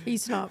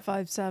 He's not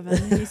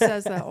 5'7". He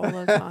says that all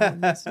the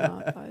time. He's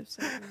not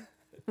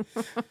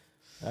 5'7".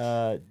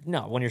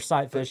 No, when you're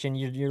sight fishing,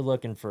 you're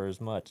looking for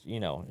as much, much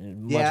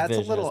Yeah, it's a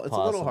vision as little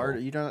possible. harder.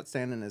 You're not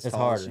standing as It's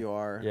tall as harder. you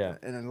are. Yeah.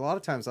 And a lot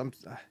of times when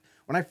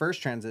I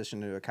first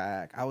transitioned to a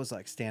kayak, I was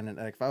like standing,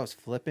 like if I was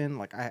flipping,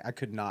 like I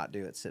could not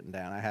do it sitting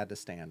down. I had to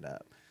stand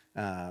up.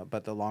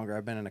 But the longer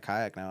I've been in a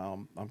kayak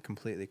now, I'm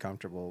completely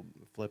comfortable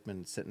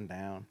flipping, sitting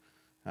down.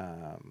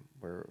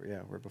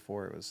 Where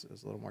before it was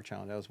a little more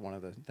challenging. That was one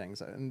of the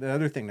things. And the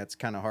other thing that's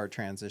kind of hard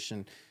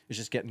transition is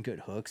just getting good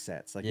hook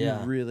sets. Like you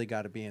really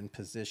got to be in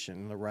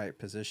position, the right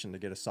position to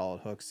get a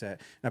solid hook set.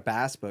 In a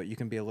bass boat, you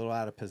can be a little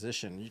out of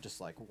position. You just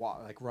like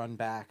walk, like run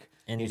back,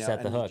 and you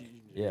set the hook.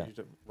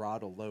 The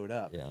rod will load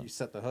up. Yeah. You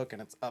set the hook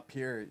and it's up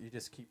here. You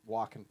just keep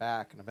walking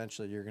back, and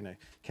eventually you're gonna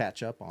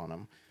catch up on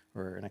them.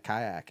 Or in a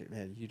kayak,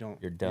 man,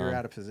 You're done. You're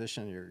out of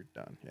position. You're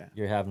done. Yeah.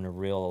 You're having to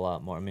reel a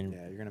lot more. I mean,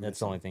 Yeah, you're gonna that's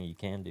the only thing you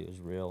can do is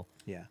reel.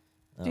 Yeah.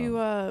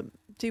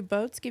 Do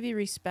boats give you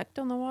respect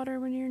on the water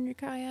when you're in your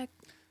kayak?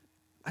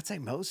 I'd say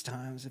most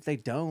times. If they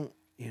don't,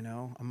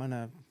 I'm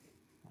gonna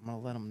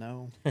let them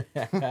know.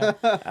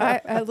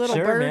 A little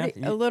Sure, birdie,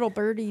 man. a little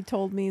birdie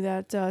told me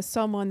that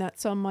someone that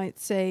some might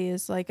say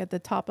is like at the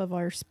top of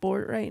our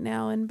sport right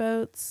now in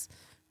boats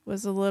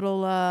was a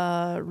little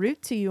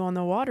rude to you on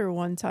the water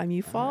one time.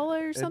 You fall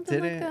or something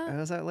like that? I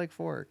was at Lake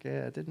Fork.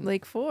 Yeah, it didn't.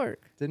 Lake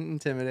Fork. Didn't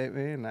intimidate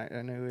me, and I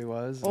knew who he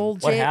was.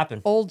 What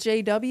happened? Old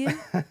JW?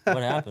 What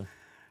happened?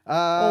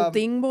 Old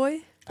Ding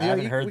Boy? I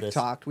haven't heard we this.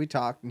 We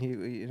talked, and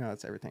he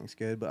it's everything's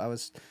good. But I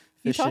was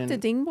You fishing. talked to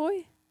Ding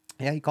Boy?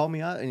 Yeah, he called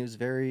me up, and he was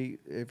very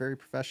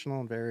professional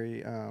and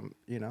very,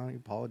 he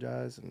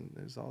apologized, and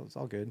it was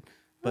all good.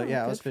 But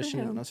I was good for fishing.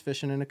 I him. was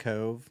fishing in a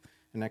cove,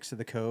 and next to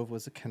the cove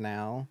was a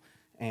canal.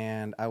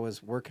 And I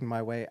was working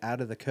my way out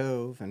of the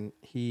cove, and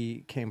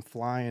he came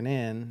flying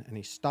in, and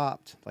he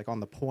stopped like on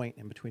the point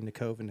in between the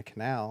cove and the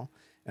canal.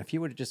 And if he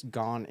would have just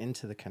gone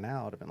into the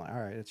canal, I'd have been like,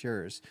 all right, it's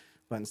yours.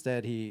 But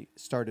instead, he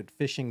started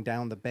fishing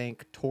down the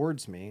bank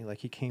towards me. Like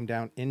he came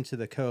down into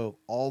the cove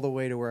all the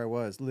way to where I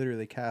was,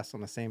 literally cast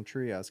on the same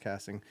tree I was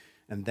casting,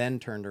 and then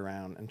turned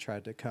around and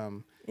tried to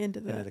come into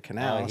the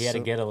canal. He had to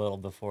get a little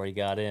before he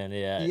got in.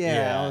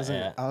 I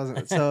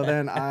wasn't. So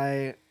then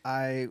I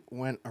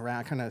went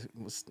around, kind of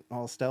was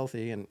all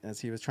stealthy, and as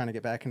he was trying to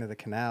get back into the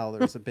canal, there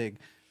was a big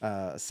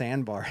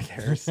sandbar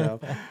there.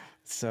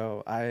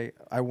 So I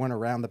went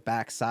around the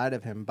back side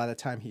of him. By the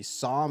time he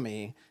saw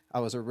me, I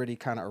was already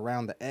kind of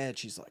around the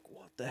edge. He's like,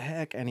 "What the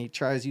heck?" And he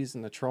tries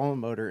using the trolling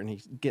motor, and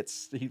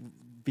he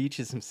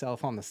beaches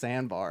himself on the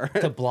sandbar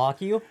To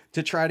block you?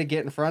 to try to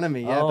get in front of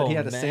me. Yeah, but he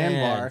had a man.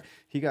 sandbar.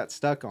 He got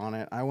stuck on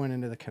it. I went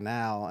into the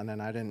canal, and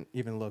then I didn't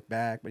even look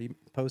back. But he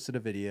posted a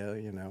video,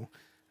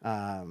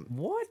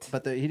 What?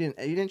 But he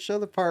didn't show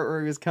the part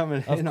where he was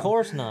coming. Of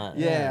course not.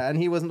 Yeah, and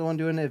he wasn't the one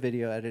doing the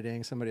video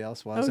editing. Somebody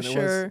else was. Oh, and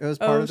sure. It was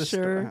part of the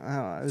sure. story. I don't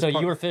know, it was So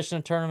part- you were fishing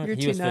a tournament? You're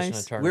He too was fishing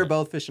nice. a tournament? We were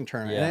both fishing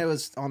tournament, Yeah. and it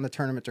was on the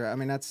tournament direct. I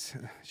mean, that's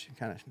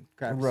kind of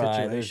crap Right,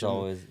 situation. there's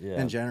always,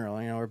 in general.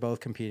 We're both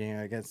competing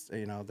against.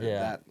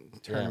 That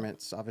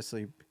tournament's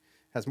obviously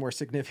has more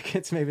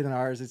significance maybe than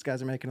ours. These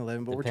guys are making a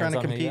living, but we're trying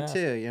Depends to on who you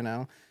compete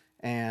ask. too.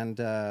 And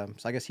so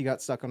I guess he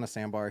got stuck on the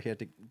sandbar. He had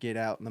to get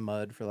out in the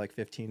mud for like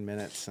 15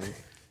 minutes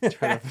and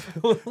try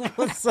to.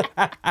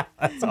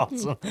 That's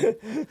awesome.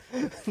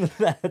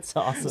 That's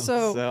awesome.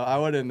 So, So I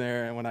went in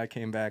there, and when I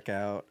came back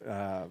out,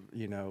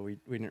 we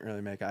didn't really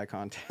make eye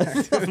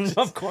contact.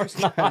 Of course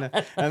not.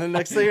 And the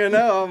next thing I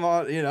know, I'm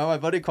on. My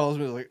buddy calls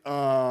me like,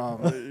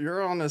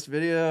 "You're on this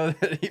video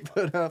that he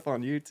put up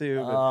on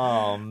YouTube."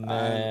 Oh,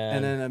 man.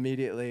 And then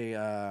immediately,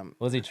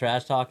 Was he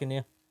trash talking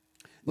you?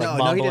 Like no, he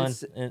mumbling?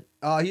 didn't.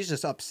 He's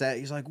just upset.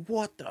 He's like,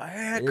 "What the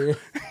heck?"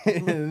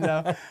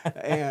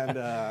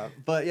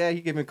 But yeah,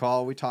 he gave me a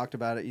call. We talked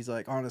about it. He's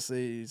like,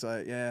 honestly, he's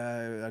like,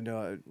 yeah, I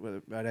know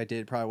what I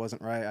did probably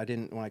wasn't right. I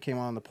didn't, when I came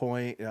on the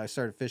point, I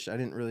started fishing. I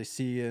didn't really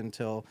see you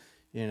until,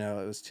 it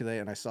was too late.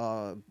 And I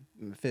saw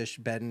a fish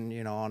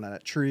bedding, on a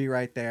tree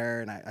right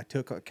there. And I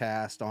took a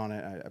cast on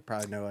it. I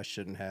probably know I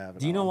shouldn't have.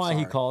 Do you know I'm why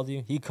he sorry. called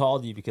you? He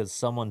called you because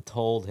someone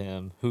told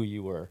him who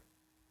you were.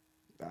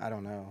 I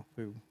don't know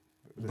who.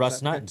 Russ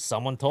Snyders.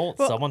 Someone told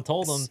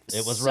him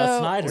it was so- Russ He's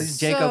Snyders.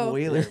 Jacob So-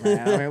 Wheeler,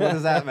 man. I mean, what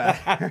does that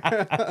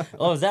matter?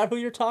 Oh, is that who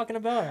you're talking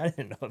about? I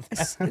didn't know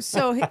that.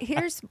 so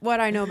here's what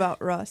I know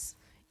about Russ.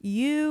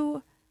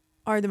 You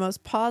are the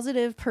most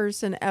positive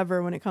person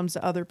ever when it comes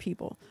to other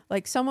people.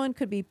 Like someone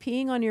could be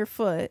peeing on your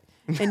foot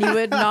and you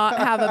would not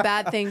have a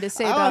bad thing to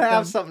say I about don't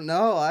have them. something.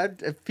 No,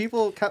 if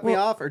people cut me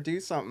off or do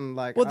something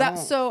like, Well,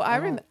 I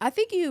don't- I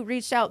think you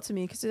reached out to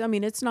me because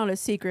it's not a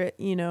secret,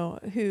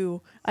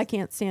 who I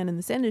can't stand in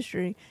this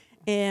industry,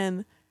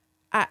 and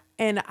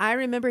I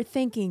remember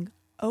thinking,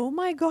 oh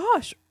my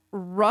gosh,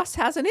 Russ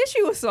has an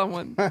issue with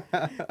someone,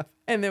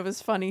 and it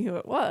was funny who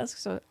it was.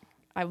 So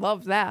I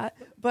love that.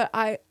 But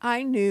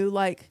I knew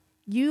like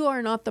you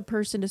are not the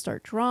person to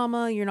start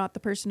drama. You're not the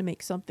person to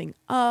make something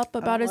up I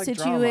about don't a like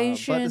drama,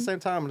 situation. but at the same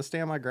time, I'm gonna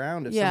stand my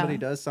ground. If Yeah. somebody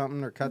does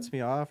something or cuts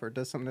me off or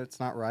does something that's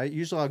not right,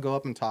 usually I'll go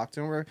up and talk to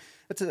them. Or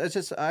it's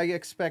just I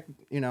expect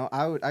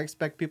I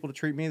expect people to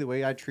treat me the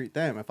way I treat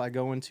them. If I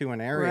go into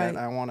an area and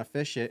Right. I want to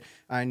fish it,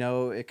 I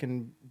know it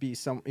can be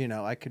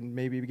I can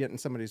maybe be getting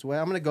somebody's way.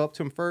 I'm gonna go up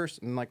to them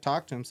first and like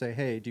talk to them, say,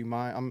 hey, do you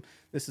mind?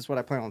 This is what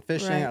I plan on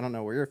fishing. Right. I don't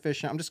know where you're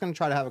fishing. I'm just gonna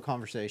try to have a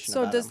conversation.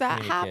 So about does them.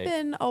 that Communicate.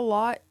 happen a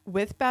lot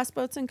with bass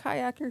boats and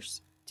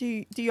kayakers?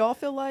 Do y'all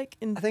feel like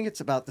in I think it's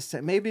about the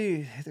same.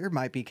 Maybe there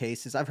might be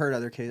cases. I've heard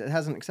other cases. It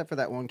hasn't, except for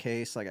that one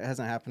case. Like it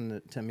hasn't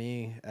happened to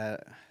me.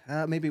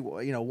 Maybe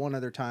one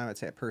other time. I'd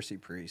say at Percy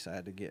Priest, I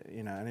had to get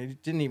and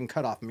it didn't even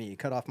cut off me. He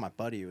cut off my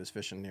buddy who was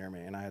fishing near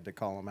me, and I had to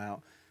call him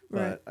out.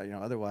 But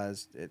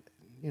otherwise,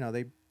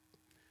 they.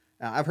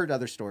 I've heard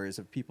other stories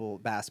of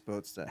bass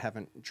boats that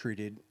haven't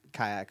treated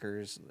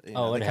kayakers.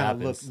 Oh, they it kind of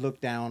happens.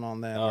 look down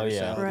on them. Oh, or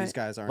yeah. say, Right. these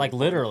guys aren't Like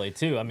important." literally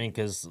too. I mean,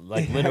 because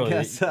like I literally,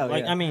 guess so,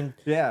 like yeah. I mean,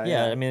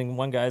 Yeah. I mean,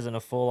 one guy's in a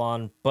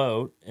full-on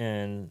boat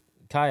and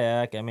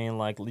kayak. I mean,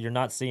 like you're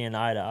not seeing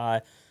eye to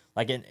eye.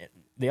 Like, and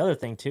the other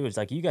thing too is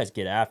like you guys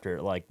get after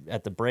it, like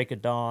at the break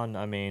of dawn.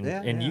 I mean,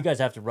 Yeah, and you yeah. guys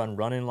have to run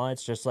running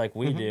lights just like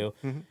we do.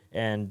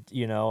 And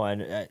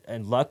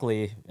and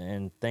luckily,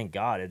 and thank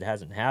God it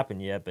hasn't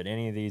happened yet. But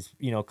any of these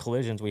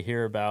collisions we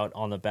hear about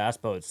on the bass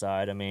boat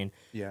side, I mean,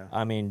 Yeah.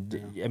 I mean,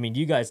 I mean,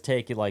 you guys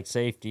take it like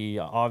safety,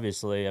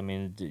 obviously. I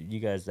mean, you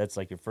guys, that's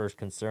like your first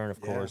concern, of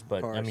Yeah, course. of But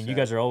I course, mean, you yeah.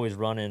 guys are always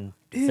running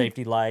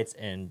safety lights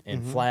and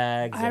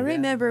flags. I And,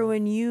 remember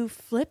when you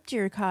flipped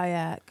your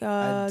kayak,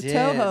 I did,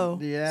 Toho,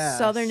 yes.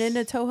 Southern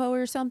into Toho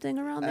or something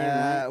around there,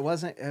 right? It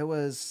wasn't. It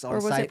was on Or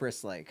was it-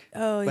 Cypress Lake.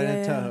 Oh, but yeah,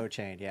 in yeah. Toho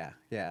chain. Yeah,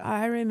 yeah.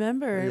 I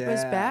remember it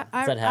was Yeah. bad.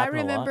 Does that I happen a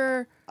lot?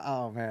 remember.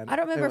 Oh man, I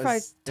don't remember if I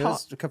It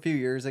was a few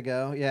years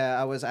ago.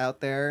 Yeah, I was out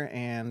there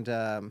and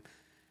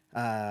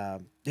I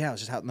was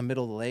just out in the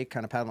middle of the lake,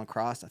 kind of paddling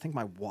across. I think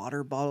my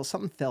water bottle,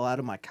 something fell out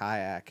of my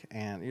kayak,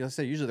 and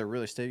so usually they're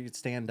really steady. You could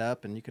stand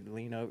up and you could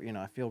lean over.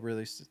 I feel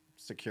really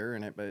secure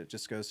in it, but it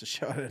just goes to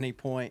show at any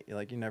point,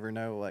 like you never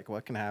know, like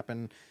what can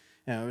happen.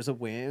 It was a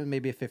wind,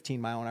 maybe a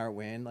 15-mile-an-hour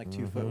wind, like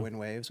 2-foot wind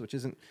waves, which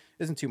isn't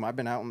too much. I've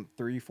been out in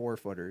 3-4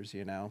 footers,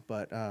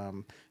 but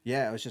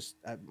it was just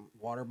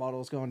water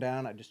bottles going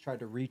down. I just tried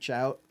to reach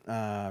out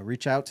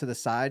to the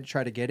side,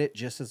 try to get it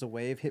just as a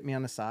wave hit me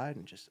on the side,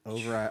 and just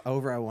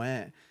over I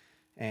went.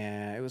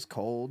 And it was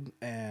cold,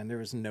 and there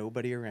was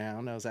nobody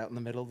around. I was out in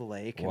the middle of the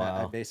lake, and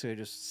I Wow. basically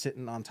just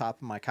sitting on top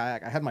of my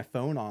kayak. I had my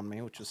phone on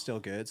me, which was still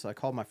good, so I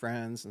called my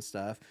friends and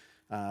stuff.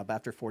 But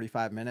after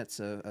 45 minutes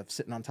of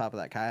sitting on top of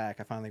that kayak,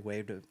 I finally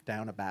waved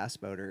down a bass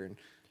boater,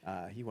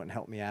 and he wouldn't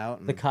help me out.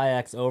 And the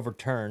kayak's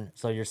overturned,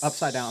 so you're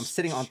upside down. I'm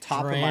sitting on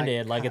top of my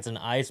stranded like it's an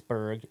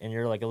iceberg, and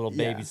you're like a little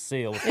baby Yeah.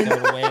 seal with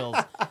killer whales.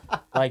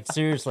 Like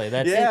seriously,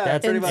 that's Yeah,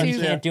 that's pretty and much, you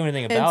yeah. can't do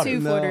anything and about 2 it.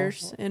 No.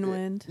 footers in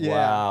wind. Yeah,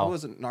 Wow. it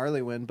wasn't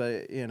gnarly wind,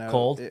 but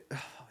Cold?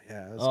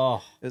 Yeah, it was,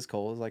 Oh, it was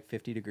cold. It was like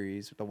 50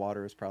 degrees. The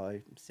water was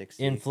probably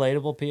 60.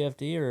 inflatable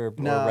PFD or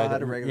No, I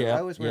had a regular? regular. Yep, I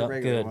always wear a yep,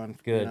 regular good, one.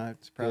 Good.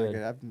 It's probably good.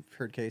 good. I've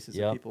heard cases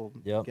Yep, of people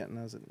yep. getting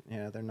those.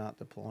 They're not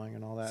deploying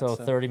and all that. So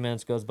 30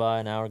 minutes goes by,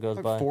 an hour goes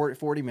by.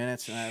 40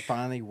 minutes, and I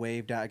finally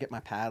waved out. I get my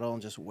paddle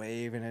and just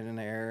waving it in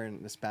the air,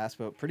 and this bass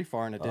boat pretty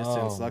far in the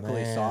distance. Oh,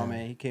 Luckily, saw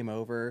man. me. He came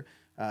over,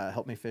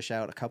 helped me fish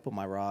out a couple of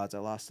my rods. I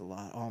lost a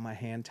lot. Oh, my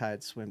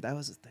hand-tied swim. That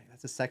was the thing.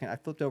 That's the second. I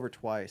flipped over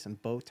twice,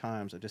 and both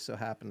times I just so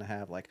happened to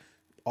have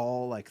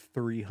all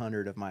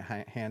 300 of my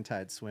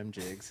hand-tied swim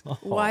jigs.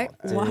 Why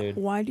dude.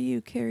 why do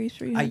you carry I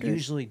 300?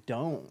 usually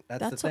don't.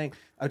 That's the That's thing.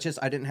 I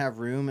didn't have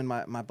room in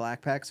my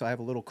black pack, so I have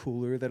a little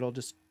cooler that'll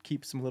just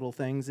keep some little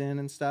things in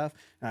and stuff.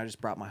 And I just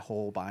brought my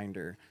whole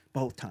binder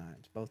both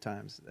times.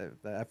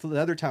 The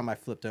other time I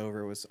flipped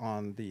over was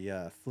on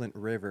the Flint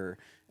River,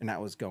 and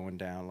that was going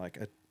down like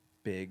a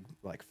big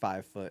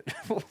 5-foot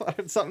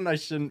something I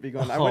shouldn't be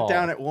going. I went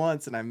down it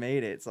once and I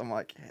made it, so I'm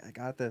like, hey, I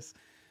got this.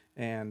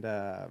 And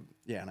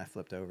and I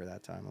flipped over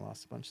that time and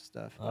lost a bunch of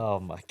stuff. Oh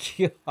my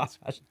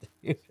gosh,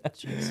 dude.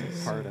 That's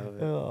Part of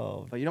it.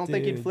 Oh, But you don't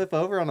think you'd dude. flip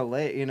over on a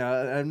lake.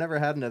 I've never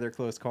had another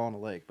close call on a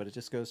lake, but it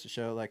just goes to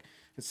show,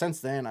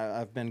 since then,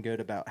 I've been good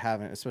about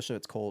having, especially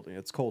it's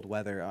cold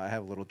weather, I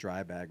have a little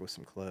dry bag with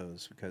some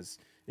clothes because,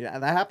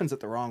 that happens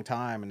at the wrong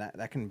time, and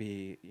that can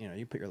be,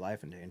 you put your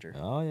life in danger.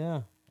 Oh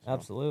yeah,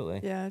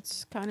 absolutely. Yeah,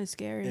 it's kind of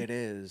scary. It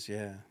is,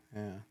 yeah.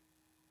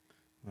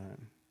 But,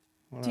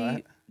 well,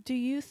 Do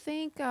you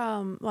think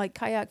like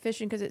kayak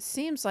fishing, because it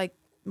seems like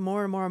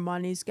more and more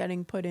money's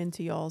getting put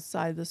into y'all's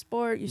side of the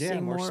sport. You're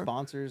seeing more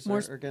sponsors more,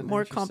 are getting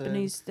more interested.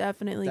 companies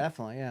definitely.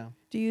 Definitely, yeah.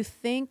 Do you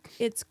think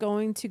it's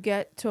going to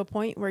get to a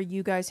point where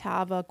you guys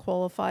have a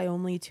qualify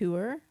only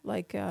tour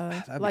like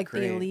That'd be like the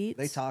great. elites?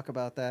 They talk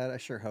about that. I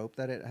sure hope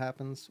that it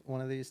happens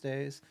one of these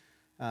days.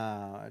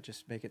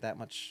 Just make it that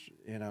much,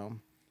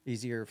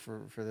 easier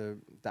for the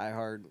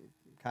diehard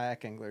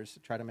kayak anglers to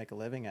try to make a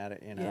living at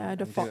it. You know, Yeah, and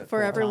do it for full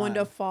everyone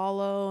to time.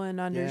 follow and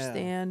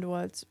understand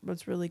what's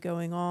really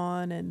going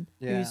on and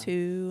who's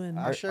who and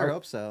I sure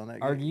hope so.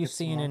 And Are you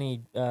seeing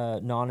any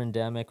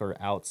non-endemic or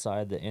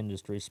outside the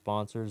industry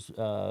sponsors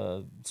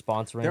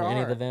sponsoring There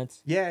any of the are.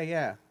 events?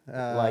 Yeah.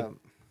 Like,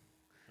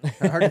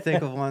 Hard to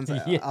think of ones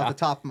off yeah. the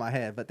top of my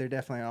head, but they're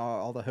definitely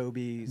all the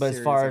Hobie But as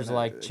series far and as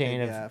like the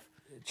chain of KBF.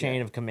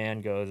 chain of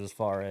command goes, as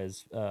far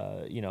as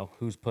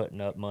who's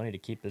putting up money to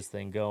keep this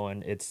thing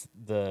going, it's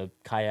the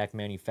kayak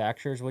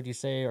manufacturers. Would you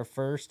say are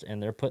first,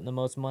 and they're putting the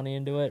most money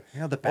into it,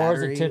 You know, the or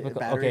is it battery typical?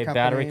 battery Okay, companies,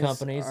 battery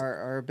companies,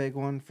 are a big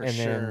one for and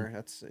sure. then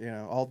That's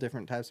all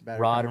different types of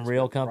battery rod and companies,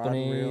 reel but rod and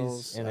companies,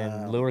 reels, and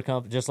then lure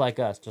companies, just like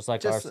us, just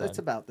like our just side. it's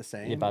about the Yeah,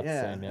 same. about the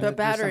Yeah, same, yeah. and the do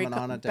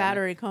some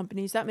battery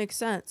companies. That makes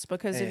sense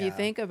because if you Yeah.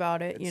 think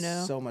about it,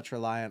 It's so much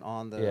reliant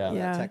on Yeah. on that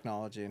Yeah.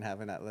 technology and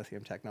having that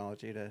lithium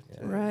technology to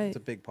Right. it's a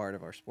big part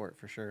of our sport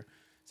for sure.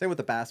 Same with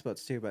the bass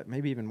boats too, but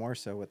maybe even more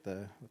so with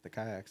the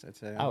kayaks. I'd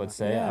say. I would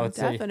say, yeah, I would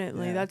say,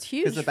 definitely. That's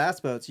Because huge. the bass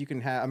boats, you can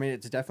have. I mean,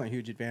 it's definitely a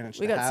huge advantage.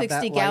 We to got have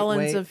 60 that gallons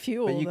lightweight, of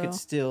fuel, but you though. could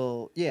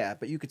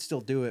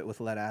still do it with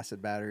lead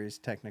acid batteries.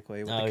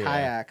 Technically, with Oh, the yeah.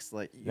 kayaks,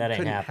 like you That ain't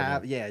couldn't happening.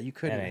 have. Yeah, you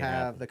couldn't ain't have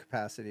happening. the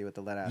capacity with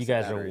the lead acid. you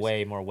guys batteries. are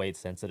way more weight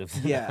sensitive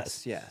than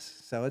us.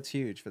 Yes. So it's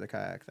huge for the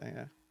kayak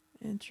thing.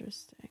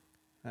 Interesting.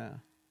 Yeah.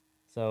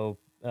 So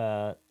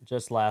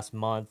just last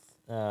month,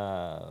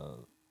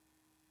 I'm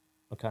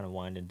kind of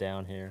winding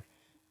down here.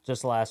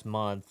 Just last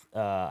month,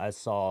 I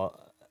saw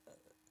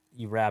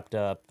you wrapped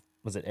up.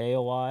 Was it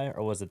AOI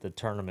or was it the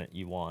tournament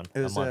you won It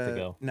was a month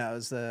ago? No, it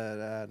was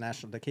the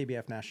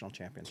KBF national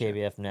championship.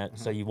 KBF net.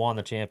 So you won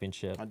the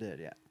championship. I did,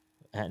 yeah.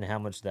 And how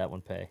much did that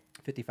one pay?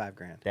 55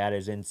 grand. That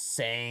is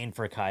insane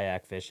for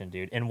kayak fishing,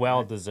 dude, and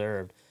well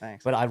deserved.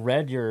 Thanks. But I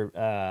read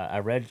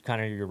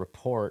kind of your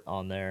report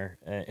on there,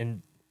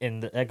 and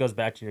that goes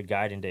back to your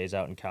guiding days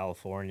out in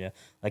California.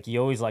 Like you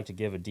always like to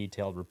give a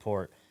detailed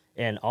report,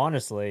 and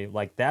honestly,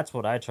 like that's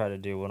what I try to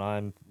do when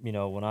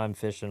I'm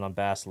fishing on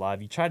Bass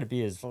Live. You try to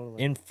be as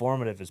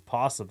informative as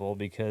possible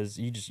because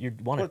you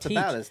want to What it's teach.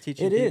 about is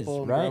teaching It is,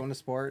 people and right? growing the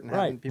sport and Right.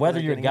 having people Whether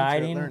that are you're getting into it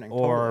guiding learning.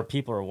 or Totally.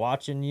 people are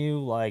watching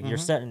you, like you're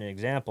setting an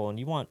example, and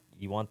you want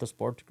the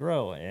sport to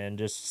grow, and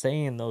just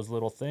saying those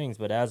little things.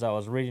 But as I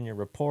was reading your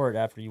report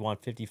after you won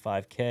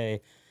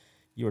 55K,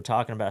 you were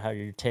talking about how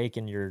you're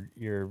taking your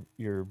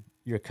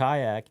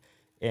kayak,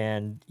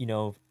 and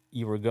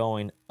you were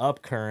going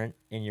up current,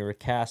 and you were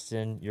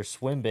casting your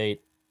swim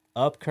bait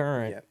up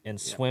current and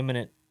swimming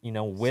it,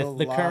 with So a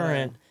the lot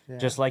current, of-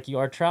 just like you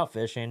are trout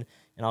fishing.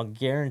 And I'll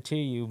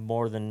guarantee you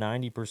more than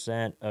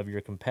 90% of your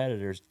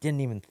competitors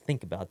didn't even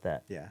think about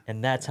that. Yeah.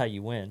 And that's how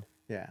you win.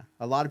 Yeah,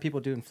 a lot of people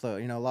doing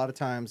float. A lot of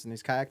times in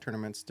these kayak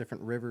tournaments,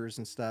 different rivers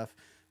and stuff,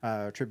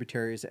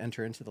 tributaries that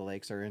enter into the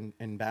lakes are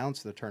in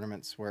bounds to the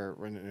tournaments where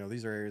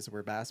these are areas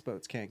where bass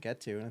boats can't get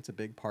to, and it's a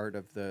big part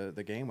of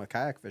the game with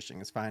kayak fishing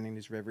is finding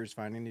these rivers,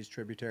 finding these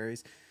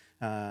tributaries,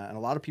 and a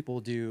lot of people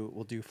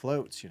will do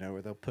floats,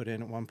 where they'll put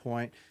in at one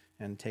point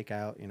and take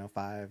out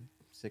 5,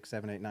 6,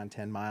 7, 8, 9,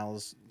 10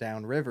 miles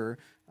downriver.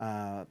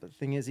 But the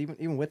thing is,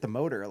 even with the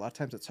motor, a lot of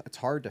times it's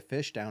hard to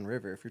fish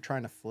downriver if you're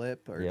trying to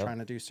flip or trying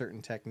to do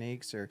certain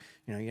techniques, or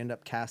you end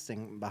up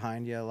casting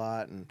behind you a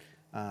lot, and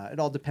it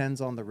all depends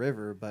on the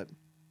river. But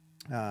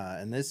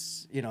in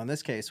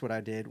this case, what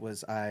I did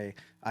was I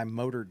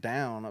motored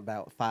down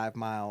about 5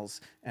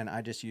 miles, and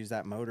I just used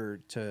that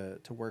motor to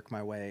work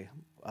my way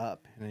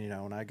up.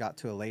 And when I got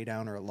to a lay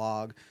down or a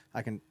log,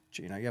 I can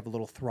you have a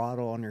little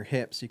throttle on your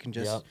hips, you can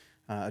just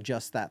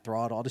adjust that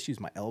throttle. I'll just use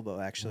my elbow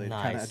actually to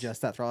kind of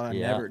adjust that throttle.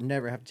 I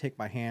never have to take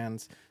my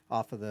hands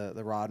off of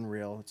the rod and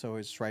reel. It's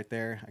always right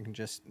there. I can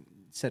just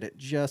set it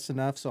just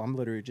enough, so I'm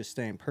literally just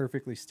staying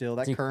perfectly still.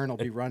 That current will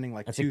be running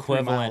like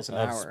 2-3 miles an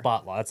hour.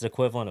 Spot lock. That's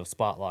equivalent of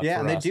spot lock. Yeah,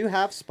 for and us. they do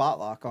have spot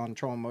lock on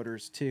trolling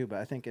motors too, but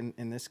I think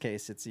in this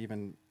case it's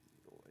even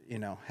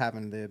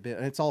having the bit,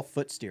 and it's all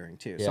foot steering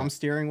too. So I'm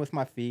steering with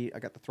my feet. I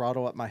got the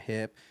throttle at my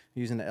hip,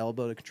 using the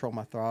elbow to control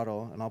my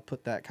throttle, and I'll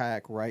put that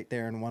kayak right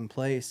there in one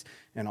place,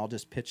 and I'll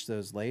just pitch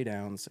those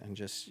laydowns, and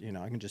just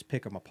I can just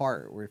pick them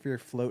apart. Where if you're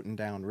floating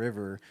down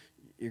river,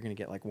 you're gonna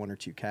get like 1 or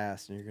 2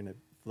 casts, and you're gonna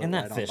float and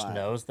that right fish on by.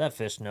 knows. That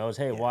fish knows.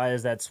 Hey, why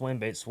is that swim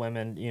bait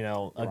swimming?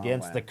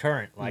 Against way. the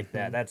current like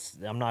that?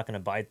 I'm not going to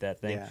bite that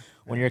thing. Yeah,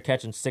 When you're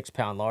catching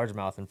 6-pound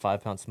largemouth and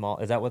 5-pound small,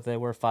 is that what they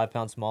were?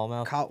 5-pound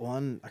smallmouth. I caught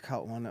one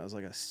that was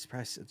like a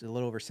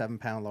little over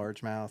 7-pound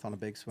largemouth on a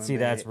big swim See, bait.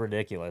 that's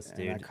ridiculous, And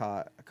dude. I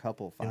caught a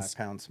couple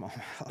 5-pound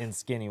smallmouth in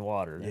skinny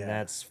water,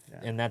 Yeah,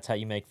 and that's how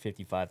you make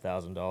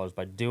 $55,000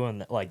 by doing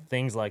that, like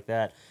things like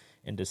that,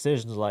 and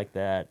decisions like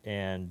that,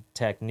 and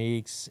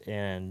techniques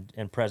and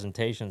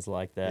presentations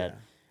like that. Yeah.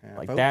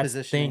 Like Boat that's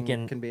positioning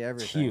thinking can be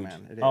everything, huge.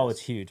 man. It It's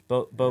is. huge.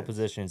 Boat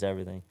position is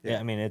everything. Yeah,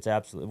 I mean it's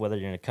absolutely, whether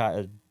you're in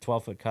a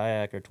 12-foot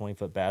kayak or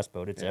 20-foot bass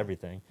boat, it's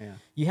everything. Yeah.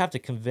 You have to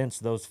convince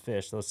those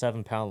fish, those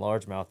 7-pound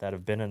largemouth that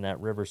have been in that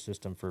river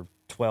system for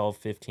 12,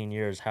 15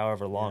 years,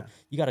 however long.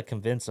 You got to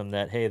convince them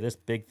that, hey, this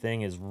big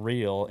thing is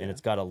real, and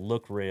it's got to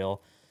look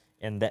real.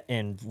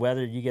 And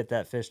whether you get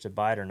that fish to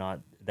bite or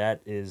not,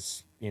 that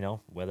is,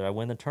 whether I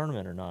win the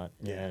tournament or not.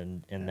 Yeah.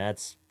 And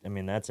that's,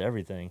 that's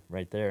everything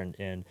right there.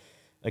 And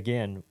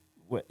again,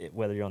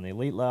 whether you're on the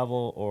elite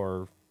level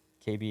or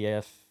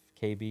KBF,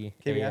 KBF,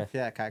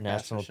 yeah, kayak bass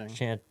national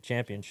fishing.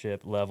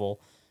 championship level,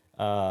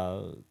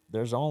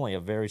 there's only a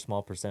very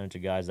small percentage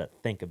of guys that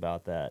think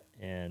about that.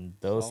 And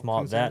all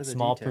comes down to the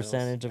small details,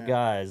 percentage of yeah.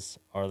 guys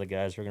are the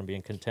guys who are going to be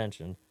in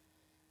contention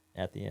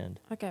at the end.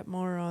 I got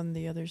more on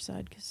the other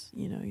side because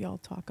y'all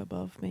talk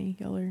above me.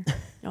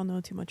 Y'all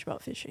know too much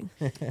about fishing.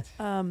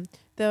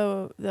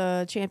 Though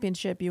the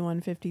championship you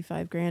won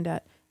 55 grand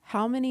at.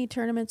 How many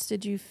tournaments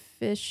did you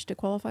fish to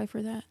qualify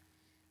for that?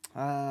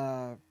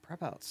 Probably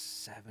about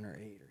 7 or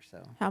 8 or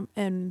so.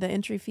 And the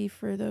entry fee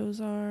for those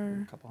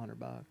are A couple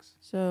 $100.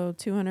 so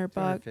 $200.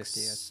 250, I'd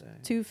say.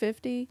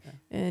 250, Yeah.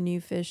 and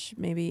you fish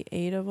maybe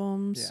 8 of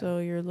them, Yeah. so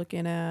you're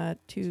looking at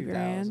 2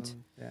 grand.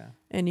 2,000, yeah.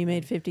 And you made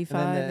And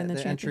 55 then in the the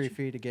entry championship.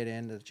 fee to get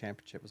into the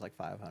championship was like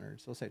 500.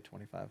 So we'll say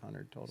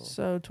 2,500 total.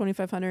 So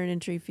 2,500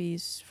 entry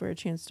fees for a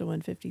chance to win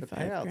The 55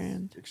 payout's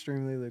grand.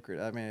 extremely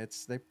lucrative. I mean,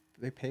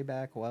 they pay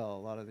back well. A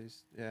lot of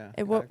these, yeah.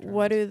 And kayak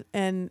what tournaments.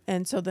 do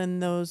and so then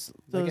those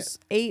They get-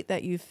 8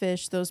 that you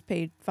fished, those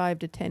paid 5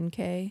 to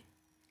 10K.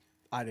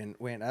 I didn't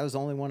win. That was the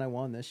only one I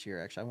won this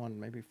year. Actually, I won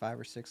maybe 5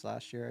 or 6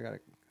 last year. I got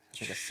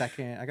a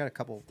second. I got a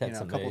couple, That's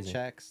a couple amazing.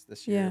 checks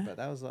this year. Yeah. But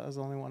that was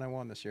the only one I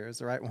won this year. It's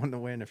the right one to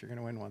win if you're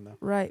gonna win one though.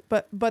 Right.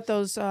 But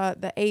those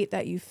the 8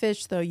 that you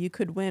fished though, you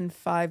could win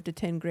 5 to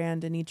 10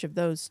 grand in each of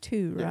those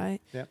too, Yeah.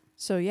 right? Yep.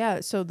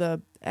 So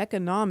the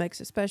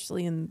economics,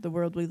 especially in the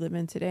world we live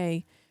in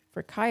today,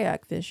 for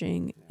kayak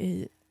fishing,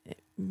 it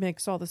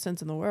makes all the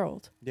sense in the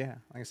world. Yeah,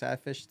 like I said, I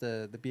fished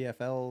the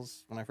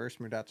BFLs when I first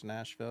moved out to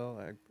Nashville.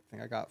 I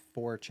think I got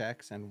 4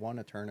 checks and won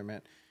a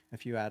tournament.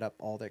 If you add up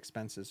all the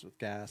expenses with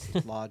gas,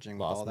 with lodging,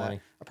 with Lost all money.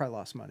 that, I probably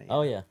lost money.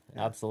 Oh yeah,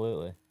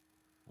 absolutely.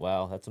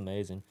 Wow, that's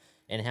amazing.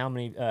 And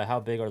how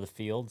big are the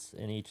fields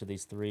in each of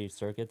these 3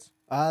 circuits?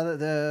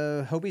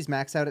 The Hobies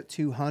max out at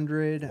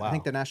 200. Wow. I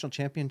think the national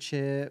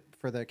championship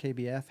for the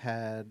KBF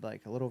had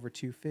like a little over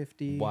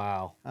 250.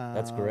 Wow,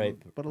 that's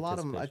great. But a lot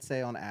of them, I'd participation.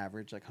 say on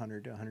average, like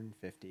 100 to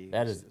 150.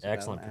 That is about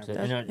excellent on average.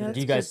 participation. That's Do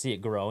you guys good. see it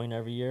growing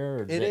every year?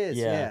 Or It is,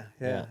 yeah,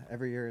 yeah.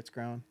 Every year it's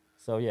grown.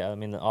 So yeah,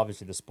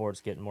 obviously the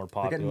sport's getting more We're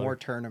popular. getting more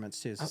tournaments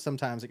too. So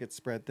sometimes it gets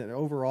spread thin.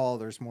 Overall,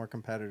 there's more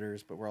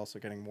competitors, but we're also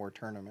getting more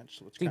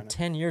tournaments. Which Dude, kind of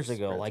 10 years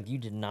ago, spreads like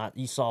it.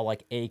 you saw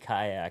like a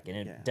kayak, and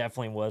it Yeah.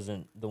 definitely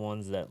wasn't the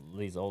ones that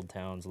these old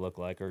towns look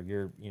like, or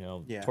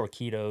Yeah.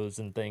 torpedoes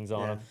and things on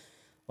Yeah. them.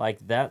 Like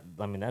that,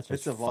 that's just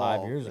It's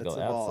evolved. 5 years It's ago.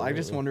 evolved. Absolutely. I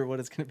just wonder what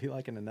it's going to be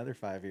like in another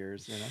 5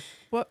 years.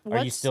 What Are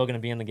you what's still going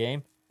to be in the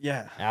game?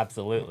 Yeah.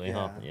 Absolutely,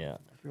 huh? Yeah. Yeah.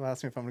 People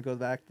ask me if I'm going to go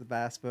back to the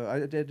bass boat.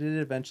 I did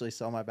eventually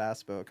sell my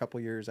bass boat a couple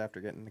years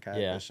after getting the kayak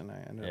Yeah. fishing.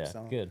 I ended Yeah. up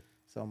selling, Good.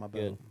 selling my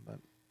Good. boat. But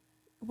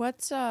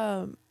what's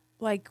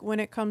like when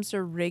it comes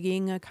to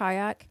rigging a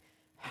kayak,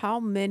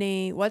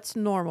 what's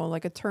normal,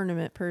 like a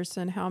tournament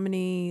person, how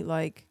many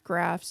like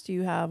graphs do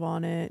you have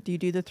on it? Do you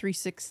do the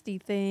 360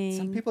 thing?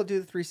 some people do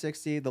the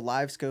 360. The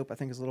live scope I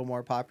think is a little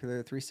more popular.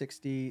 The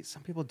 360.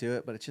 Some people do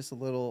it, but it's just a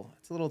little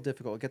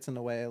difficult. It gets in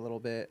the way a little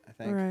bit. I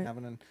think Right.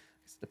 it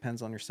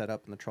depends on your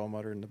setup and the troll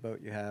motor and the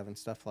boat you have and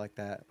stuff like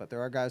that. But there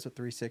are guys with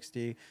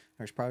 360.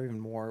 There's probably even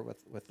more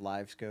with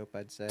live scope,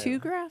 I'd say. 2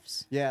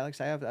 graphs? Yeah, like I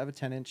say, I have a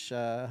 10-inch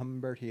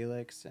Humminbird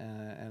Helix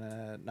and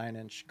a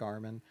 9-inch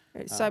Garmin.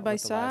 Side by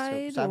with the live scope.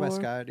 side? Side by or-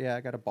 side. Yeah,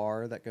 I got a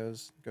bar that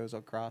goes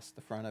across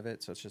the front of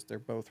it, so it's just they're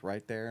both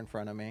right there in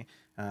front of me.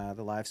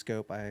 The live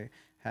scope I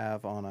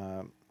have on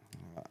a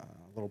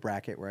little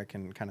bracket where I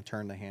can kind of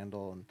turn the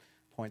handle and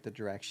point the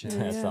direction.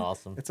 Yeah. That's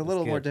awesome. It's a That's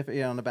little more good. difficult.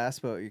 Yeah, on the bass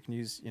boat, you can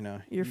use,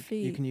 Your you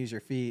feet. can use your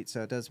feet,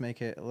 so it does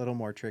make it a little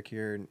more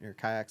trickier. And your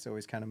kayak's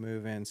always kind of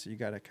moving, so you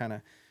got to kind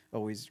of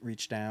always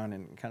reach down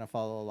and kind of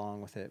follow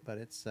along with it. But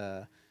it's,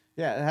 yeah,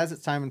 it has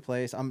its time and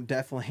place. I'm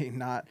definitely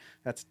not.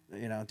 That's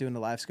doing the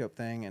live scope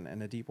thing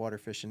and the deep water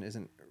fishing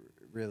isn't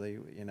really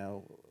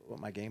what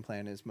my game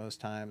plan is.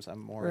 Most times, I'm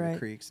more in Right. the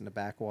creeks and the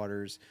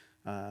backwaters.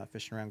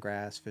 Fishing around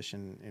grass,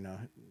 fishing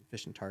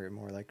target,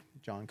 more like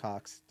John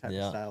Cox type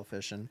Yeah. of style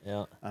fishing.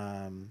 Yeah.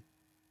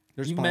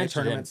 There's You've plenty of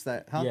mentioned him. tournaments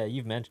that, huh? Yeah,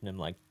 you've mentioned him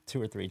like 2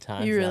 or 3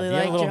 times. You now. really Do you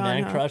have like a little John,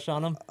 man huh? crush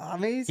on him?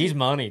 Amazing. He's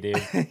money, dude.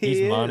 He's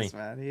He money. is,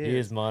 man. He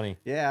is money.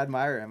 Yeah, I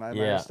admire him. I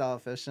admire Yeah. his style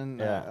of fishing.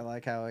 Yeah. I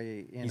like how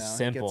he, He's he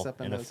simple gets up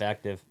in and those.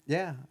 effective.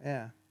 Yeah,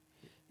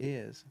 he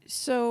is.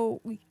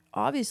 So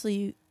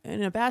obviously,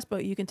 in a bass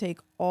boat, you can take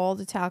all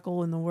the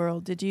tackle in the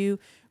world. Did you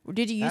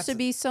used to That's-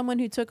 be someone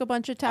who took a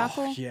bunch of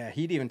tackle? Oh, yeah,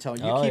 he'd even tell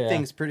you Oh, keep yeah.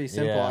 things pretty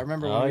simple. Yeah. I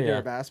remember Oh, when we did yeah.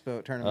 our bass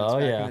boat tournaments Oh,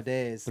 back yeah. in the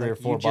days. 3 or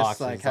like, 4 you just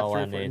boxes like is have all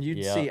 3 I or 4, and need. you'd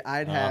Yeah. see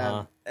I'd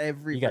have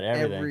You got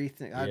everything.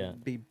 everything. Yeah.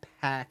 I'd be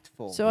packed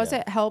full. So has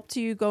it helped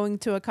you going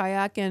to a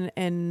kayak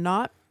and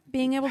not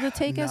being able to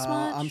take as No,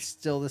 much? I'm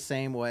still the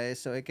same way.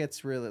 So it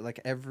gets really like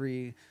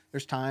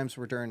there's times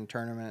we're during the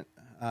tournament,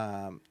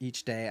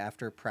 each day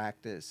after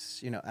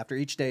practice,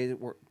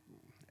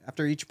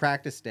 after each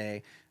practice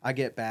day, I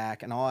get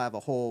back and I'll have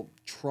a whole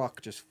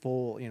truck just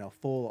full,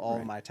 full of all of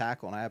Right. my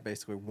tackle. And I have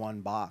basically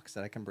one box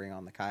that I can bring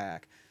on the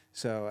kayak.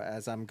 So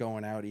as I'm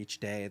going out each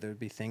day, there'd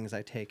be things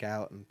I take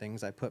out and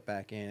things I put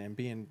back in,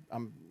 and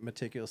I'm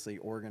meticulously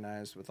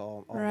organized with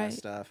all my Right.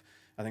 stuff.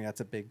 I think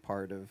that's a big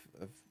part of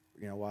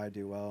why I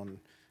do well, and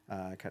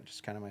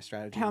just kind of my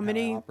strategy How and how I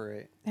many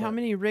operate. how But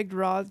many rigged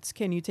rods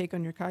can you take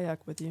on your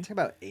kayak with you? I take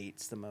about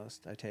 8's the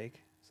most I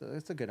take, so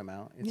it's a good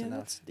amount. It's Yeah, enough,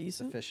 that's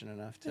decent. sufficient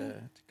enough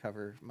to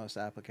cover most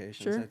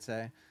applications, Sure. I'd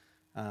say.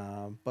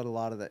 But a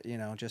lot of that,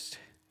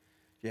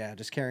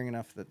 just carrying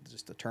enough that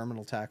just the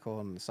terminal tackle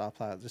and the saw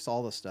plow, just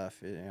all the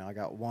stuff. I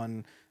got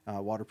one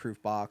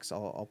waterproof box.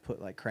 I'll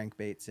put like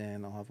crankbaits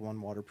in. I'll have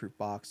one waterproof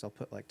box. I'll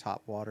put like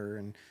top water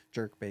and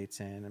jerk baits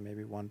in, and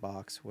maybe one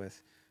box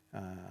with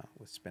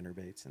spinner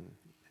baits and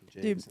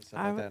jigs Dude, and stuff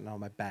like that. And all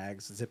my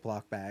bags,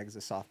 Ziploc bags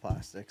of soft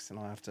plastics, and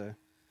I'll have to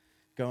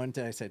go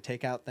into. I said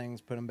take out things,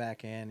 put them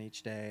back in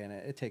each day, and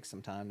it takes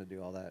some time to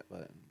do all that,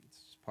 but it's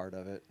just part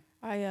of it.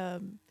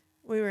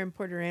 We were in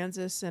Port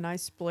Aransas and I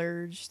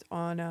splurged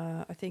on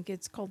I think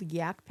it's called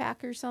Yak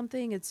Pack or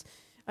something.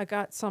 I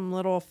got some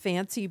little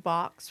fancy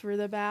box for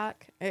the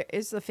back.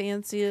 It's the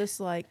fanciest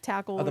like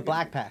tackle. Oh, the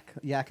Black Pack,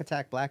 Yak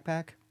Attack Black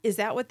Pack. Is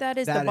that what that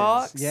is? That The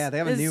box? is. Yeah, they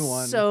have a It's new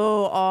one.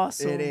 So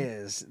awesome. It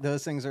is.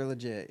 Those things are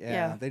legit.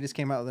 Yeah. They just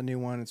came out with a new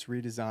one. It's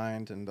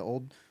redesigned, and the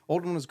old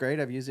one was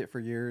great. I've used it for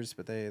years,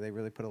 but they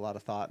really put a lot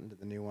of thought into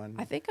the new one.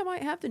 I think I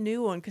might have the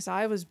new one because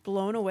I was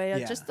blown away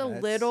at Yeah, just the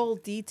it's- little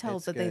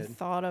details it's that they've good.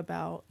 thought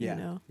about. Yeah.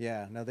 You know.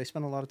 Yeah. No, they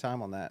spent a lot of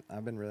time on that.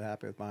 I've been really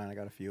happy with mine. I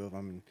got a few of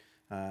them,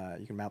 and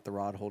you can mount the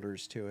rod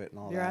holders to it and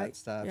all that Right.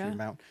 stuff. Yeah. You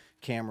mount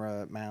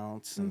camera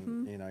mounts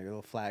and your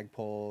little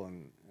flagpole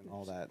and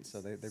all that.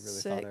 So they really thought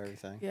Sick. of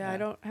everything. Yeah, I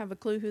don't have a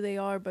clue who they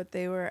are, but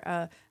they were.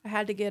 I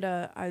had to get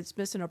I was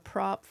missing a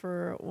prop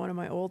for one of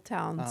my Old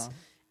Towns, Uh-huh.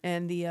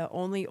 and the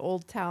only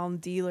Old Town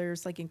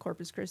dealers, like in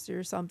Corpus Christi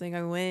or something,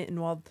 I went and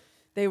while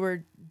they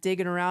were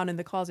digging around in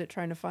the closet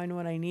trying to find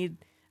what I need,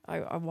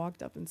 I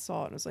walked up and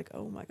saw it and was like,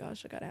 oh my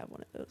gosh, I gotta have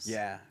one of those.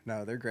 Yeah,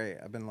 no, they're great.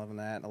 I've been loving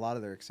that. And a lot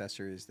of their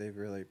accessories, they've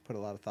really put a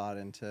lot of thought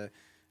into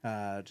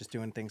just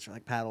doing things for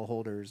like paddle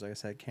holders, like I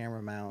said,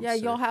 camera mounts. Yeah,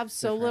 you'll or have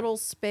so different- little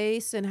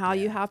space and how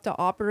you Yeah. have to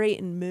operate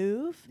and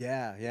move.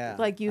 Yeah, yeah.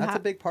 Like you That's a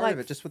have- big part like- of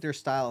it, just with your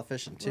style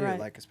efficient too. Right.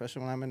 Like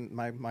especially when I'm in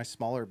my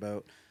smaller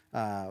boat,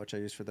 which I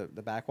use for the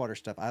backwater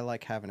stuff. I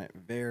like having it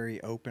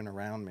very open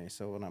around me.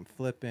 So when I'm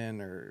flipping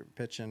or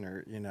pitching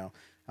or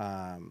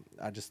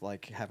I just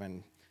like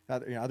having.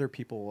 Other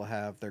people will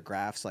have their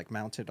graphs like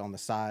mounted on the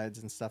sides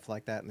and stuff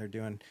like that, and they're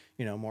doing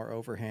more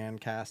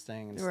overhand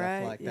casting and Right.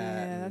 stuff like that.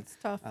 Yeah, and, that's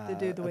tough to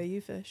do the a way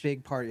you fish.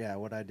 big part. Yeah,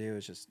 what I do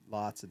is just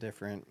lots of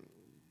different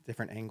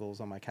angles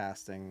on my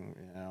casting,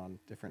 and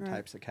different Right.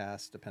 types of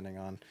casts depending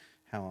on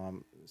how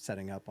I'm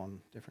setting up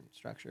on different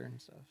structure and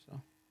stuff.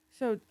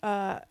 So,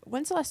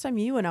 when's the last time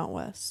you went out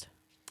west?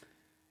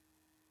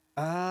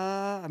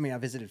 I mean, I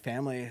visited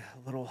family a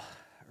little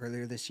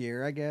earlier this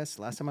year, I guess.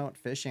 Last time I went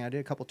fishing, I did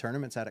a couple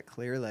tournaments out at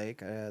Clearlake.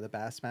 The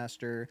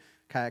Bassmaster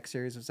Kayak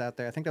Series was out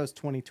there. I think that was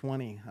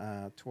 2020,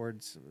 it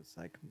was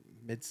like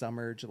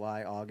midsummer,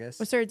 July, August.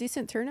 Was there a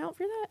decent turnout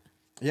for that?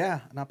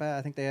 Yeah, not bad.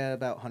 I think they had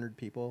about 100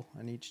 people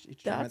in each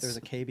tournament. There was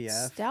a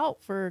KBF.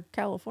 Stout for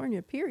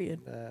California,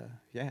 period.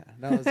 Yeah,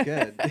 that was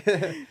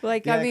good.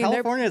 Like, yeah, I mean,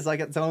 California is like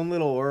its own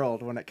little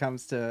world when it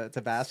comes to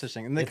bass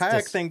fishing, and the It's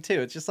kayak just- thing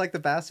too. It's just like the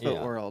bass boat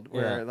Yeah, world,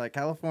 where yeah. like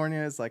California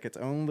is like its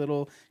own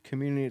little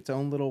community, its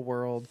own little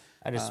world.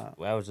 I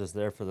was just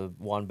there for the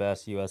One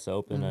Bass U.S.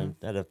 Open.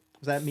 I had a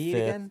Was that meat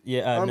fifth- again?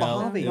 Yeah, Or no,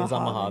 Mojave. it was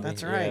on Mojave. Mojave.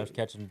 That's Yeah, right. I was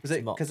catching. Was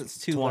it 'cause it's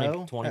too 20,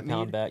 low 20 at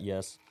pound mead? bag.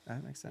 Yes.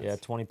 That makes sense. Yeah,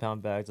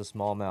 20-pound bags of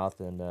smallmouth,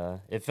 and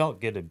it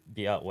felt good to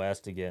be out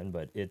west again.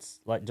 But it's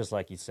just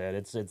like you said,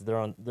 it's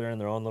they're in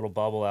their own little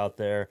bubble out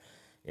there,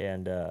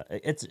 and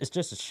it's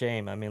just a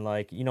shame. I mean,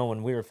 like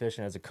when we were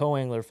fishing as a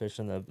co-angler,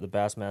 fishing the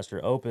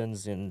Bassmaster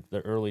Opens in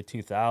the early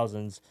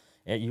 2000s,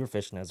 and you were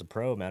fishing as a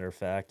pro, matter of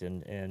fact,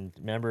 and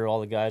remember all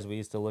the guys we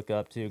used to look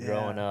up to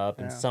growing Yeah, up,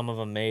 and yeah. some of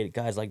them made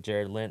guys like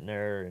Jared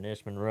Lintner and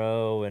Ish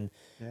Monroe and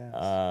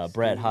Yeah,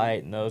 Brett Steve.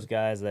 Height and those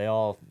guys. They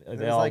all It went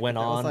that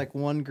on. was like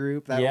one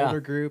group, that Yeah.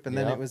 older group, and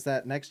then Yeah. it was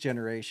that next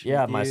generation.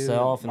 Yeah, with you,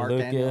 myself and Mark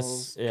Lucas,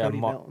 Daniels, yeah, Cody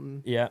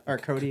Milton, yeah, or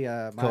Cody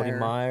Cody Meyer.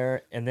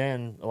 Meyer, and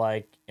then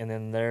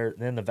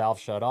then the valve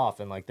shut off,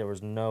 and like there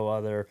was no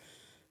other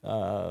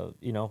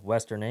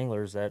Western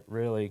anglers that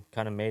really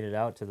kind of made it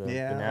out to the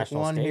Yeah, like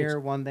national one stage. here,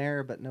 one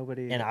there, but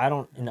nobody. And I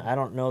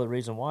don't know the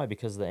reason why,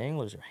 because the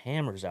anglers are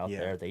hammers out Yeah.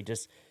 there. They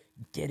just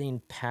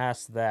getting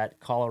past that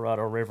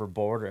Colorado River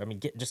border. I mean,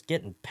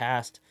 getting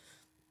past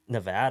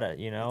Nevada.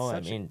 It's I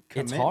such a mean,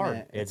 it's hard.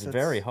 commitment. It's It's-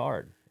 very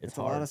hard. It's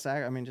hard. a lot of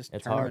I mean, just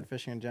It's tournament hard.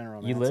 fishing in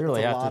general. You Man.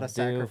 literally it's have a lot to of do-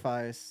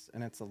 sacrifice,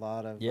 and it's a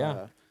lot of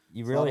Yeah.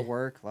 You it's really a lot of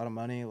work, a lot of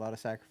money, a lot of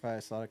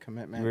sacrifice, a lot of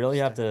commitment. You really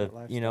just have to, that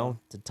lifestyle.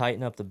 to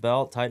tighten up the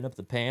belt, tighten up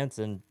the pants,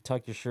 and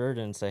tuck your shirt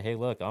and say, hey,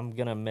 look, I'm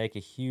going to make a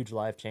huge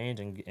life change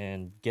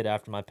and get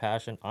after my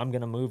passion. I'm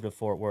going to move to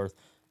Fort Worth.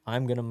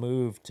 I'm going to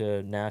move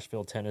to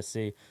Nashville,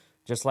 Tennessee.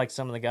 Just like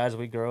some of the guys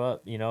we grow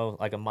up,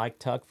 like a Mike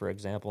Tuck, for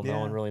example. No Yeah.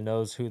 one really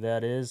knows who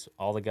that is.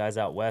 All the guys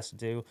out west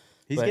do.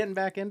 He's But getting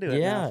back into it.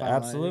 yeah, now, finally.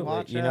 absolutely.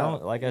 Watch You know,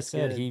 out. like I He's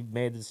said, good. he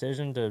made the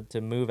decision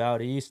to move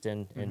out east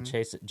and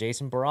chase it.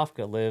 Jason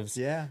Borofka lives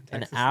Yeah,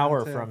 an Texas now,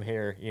 hour too. from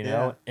here, you Yeah.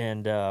 know,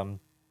 and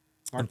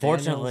Mark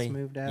Daniels unfortunately,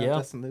 moved out. yep,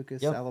 Justin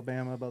Lucas, yep,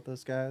 Alabama, both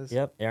those guys.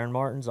 yep, Aaron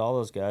Martin's, all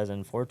those guys.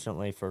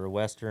 Unfortunately for a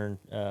Western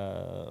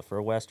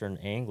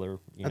angler,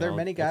 you Are there know,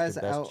 many that's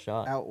your guys best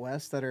shot. out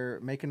west that are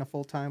making a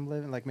full time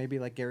living, like maybe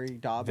like Gary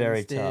Dobbins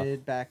Very tough.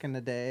 did back in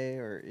the day,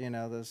 or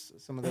those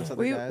some of those other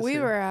We guys? we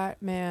who- were at,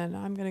 man,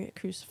 I'm gonna get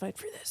crucified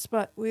for this,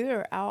 but we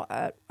were out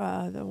at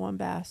the One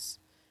Bass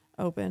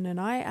Open, and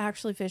I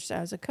actually fished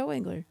as a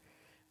co-angler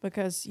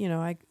because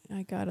I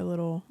got a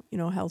little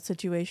health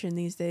situation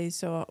these days,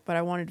 so but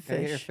I wanted to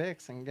Gotta get your fish.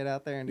 fix and get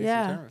out there and do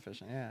Yeah. some tournament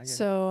fishing. Yeah, I get it.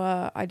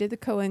 So I did the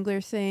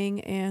co-angler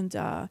thing, and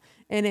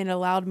it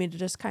allowed me to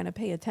just kind of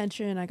pay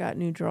attention. I got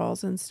new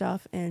draws and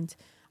stuff, and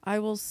I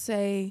will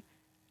say,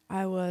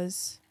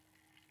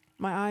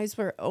 my eyes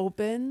were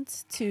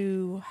opened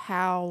to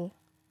how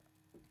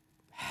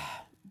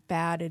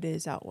bad it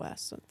is out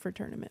west for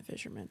tournament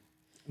fishermen.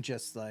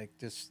 just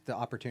the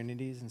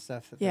opportunities and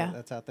stuff Yeah.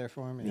 that's out there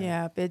for him.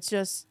 Yeah, it's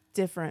just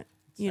different.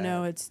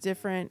 Sad. It's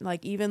different.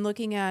 Like even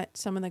looking at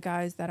some of the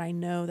guys that I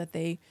know that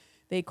they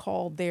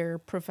call their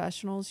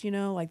professionals,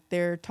 like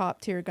their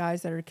top tier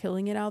guys that are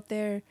killing it out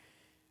there,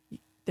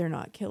 they're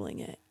not killing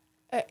it.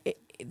 I think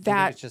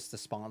That it's just the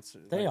sponsor.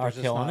 They Like, are there's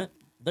just killing not- it.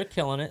 They're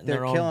killing it in They're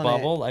their own killing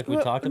bubble, it. like we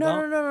Well, talked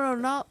no,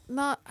 about.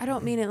 not. I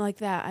don't mean it like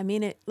that. I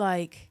mean it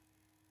like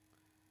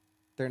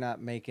They're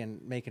not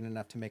making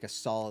enough to make a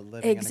solid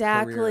living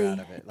Exactly. and a career out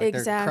of it. Like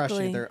they're Exactly.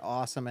 crushing. They're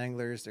awesome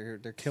anglers. They're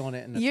killing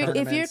it in the if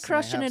tournaments. you're and they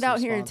crushing have it some out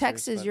here in sponsors,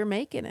 Texas, but- you're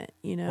making it.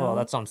 Well,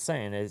 that's what I'm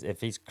saying. Is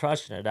if he's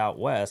crushing it out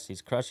west,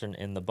 he's crushing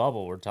in the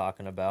bubble we're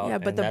talking about. Yeah,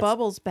 but and the that's-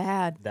 bubble's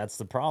bad. That's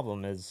the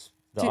problem. Is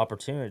the Do-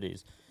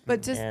 opportunities.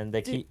 But just And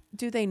they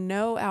do they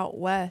know out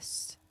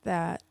west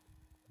that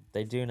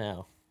They do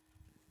now.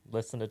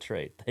 Listen to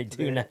Trade. They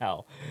do They-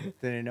 now.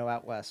 They didn't know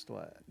out west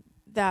what.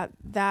 that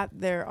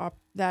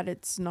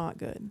it's not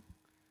good?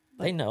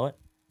 They know it.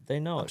 They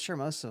know I'm it. sure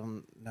most of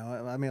them know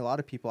it. I mean, a lot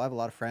of people. I have a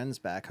lot of friends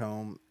back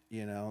home.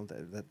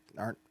 That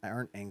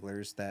aren't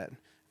anglers. That I have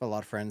a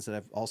lot of friends that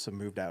have also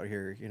moved out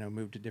here.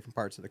 Moved to different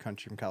parts of the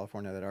country from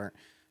California that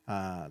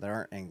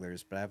aren't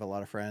anglers. But I have a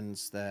lot of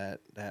friends that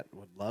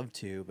would love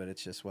to. But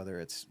it's just whether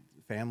it's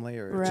family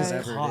or Right. It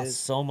whatever it costs is.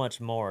 so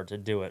much more to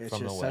do it It's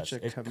from the just west.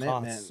 such a It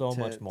commitment costs so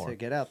much more. to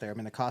get out there. I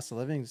mean, the cost of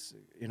living's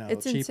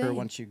It's cheaper insane.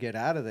 once you get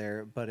out of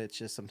there, but it's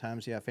just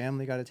sometimes you have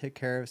family got to take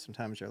care of.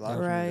 Sometimes you're locked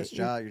into Right. this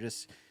job. You're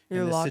just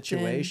you're in this locked in.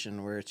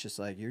 situation where it's just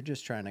like you're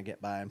just trying to get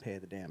by and pay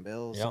the damn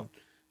bills Yep.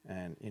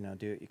 and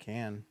do what you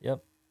can.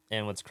 Yep.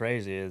 And what's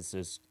crazy is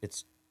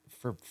it's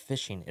for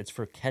fishing. It's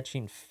for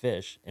catching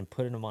fish and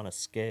putting them on a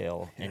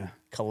scale and Yeah.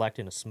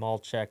 collecting a small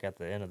check at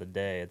the end of the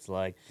day. It's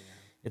like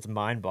it's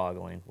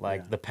mind-boggling.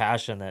 Like Yeah. the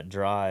passion that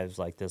drives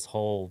like this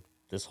whole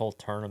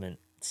tournament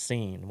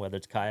scene, whether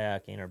it's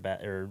kayaking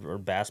or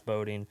bass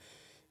boating.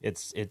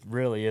 It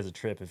really is a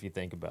trip if you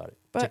think about it.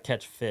 To But-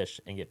 catch fish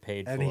and get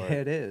paid I for mean, it.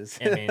 it is.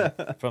 I mean,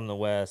 from the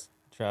west,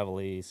 travel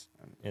east.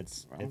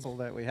 It's Humble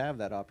that we have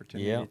that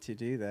opportunity Yep. to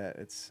do that.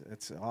 It's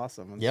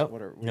awesome. It's yep.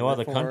 what we No live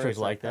other for. countries It's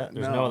like that.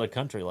 There's no other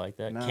country like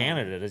that. No.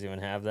 Canada doesn't even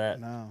have that.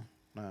 No.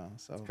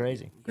 So It's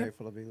crazy.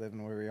 Grateful to be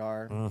living where we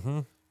are, Mm-hmm.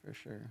 for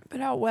sure.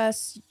 But out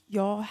west,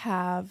 y'all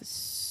have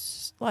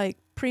like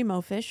primo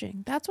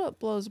fishing. That's what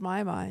blows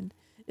my mind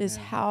is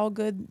Yeah. how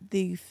good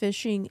the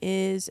fishing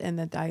is and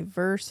the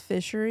diverse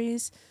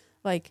fisheries.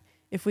 Like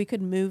if we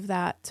could move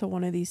that to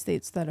one of these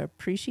states that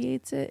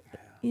appreciates it,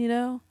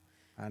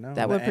 I know That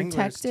the would anglers,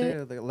 protect it.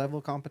 too, the level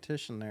of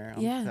competition there.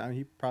 Yeah.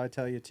 He'd probably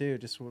tell you too.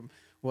 Just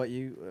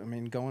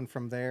going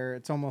from there,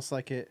 it's almost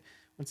like it.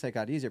 I wouldn't say it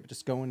got easier, but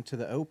just going to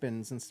the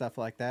opens and stuff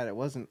like that, it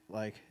wasn't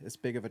like as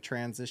big of a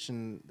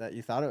transition that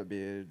you thought it would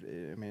be.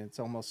 I mean, it's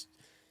almost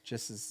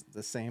just as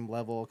the same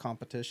level of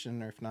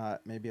competition, or if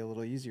not, maybe a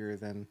little easier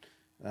than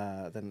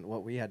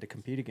what we had to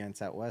compete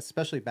against out west,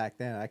 especially back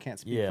then. I can't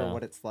speak Yeah. for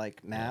what it's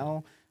like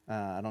now.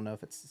 I don't know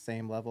if it's the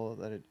same level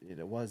that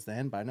it was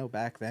then, but I know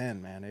back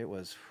then, man, it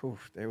was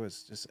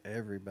just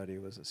everybody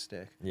was a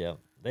stick. Yeah,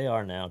 they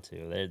are now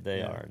too. They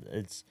Yeah. are.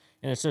 It's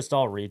just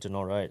all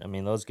regional, right? I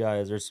mean, those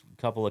guys. There's a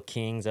couple of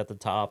kings at the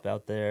top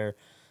out there.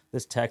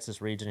 This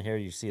Texas region here,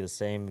 you see the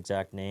same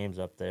exact names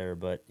up there.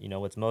 But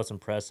what's most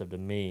impressive to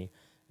me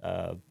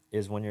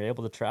is when you're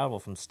able to travel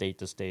from state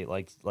to state,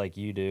 like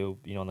you do,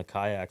 on the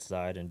kayak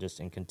side, and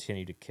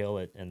continue to kill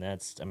it. And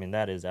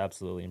that is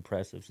absolutely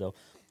impressive. So,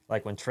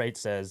 like when Trait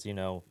says,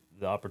 the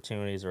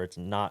opportunities or it's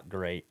not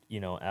great,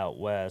 out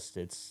west,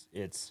 it's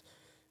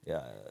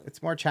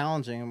It's more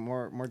challenging and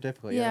more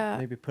difficult. You have to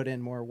maybe put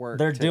in more work.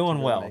 they're to doing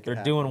really well. make it They're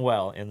happen. doing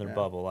well in their Yeah.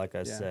 bubble, like I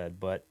Yeah. said.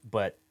 But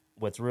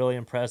what's really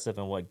impressive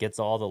and what gets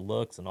all the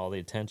looks and all the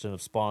attention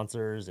of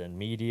sponsors and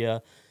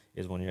media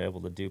is when you're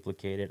able to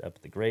duplicate it up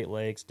at the Great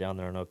Lakes, down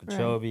there in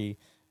Okeechobee,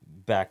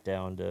 back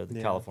down to the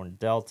Yeah. California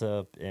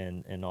Delta,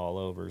 and all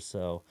over.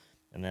 So,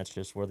 and that's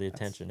just where the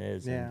attention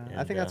is. Yeah, and,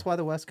 I think that's why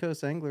the West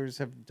Coast anglers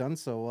have done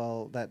so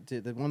well.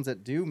 The ones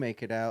that do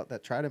make it out,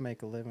 that try to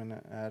make a living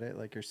at it,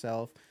 like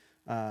yourself,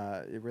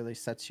 it really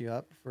sets you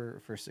up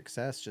for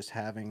success. Just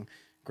having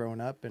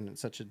grown up in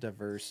such a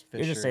diverse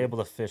fishery. You're just able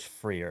to fish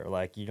freer.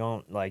 Like you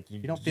don't You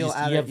don't feel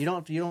out of you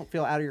don't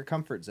feel out of your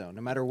comfort zone,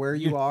 no matter where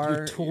you are.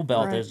 Your tool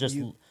belt Right. is just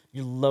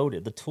you're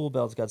loaded. The tool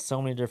belt's got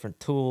so many different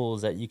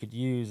tools that you could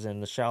use in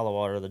the shallow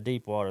water, the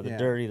deep water, the Yeah.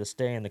 dirty, the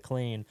staying, the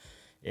clean,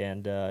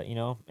 and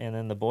and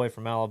then the boy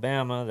from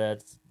Alabama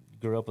that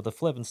grew up with a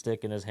flipping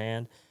stick in his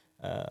hand.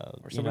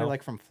 Or somebody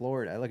like from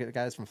Florida. I look at the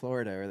guys from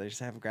Florida where they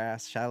just have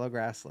shallow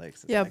grass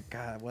lakes. It's Yeah. like,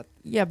 God, what?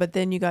 Yeah, but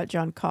then you got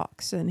John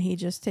Cox, and he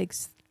just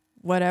takes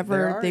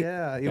whatever. He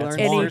learns.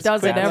 and he there's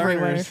does it quick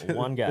everywhere. learners.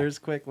 One guy. There's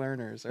quick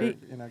learners, or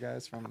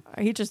guys from.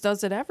 He just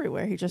does it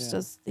everywhere. He just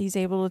does. He's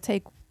able to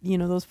take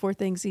those 4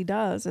 things he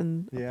does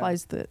and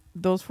applies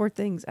those 4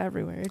 things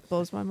everywhere. It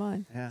blows my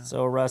mind. Yeah.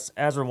 So Russ,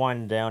 as we're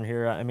winding down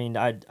here, I mean,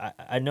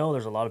 I know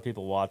there's a lot of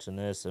people watching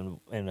this and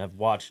have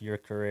watched your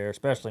career,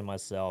 especially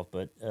myself.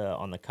 But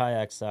on the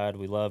kayak side,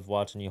 we love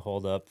watching you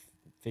hold up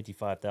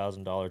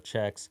 $55,000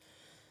 checks.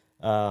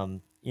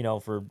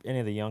 For any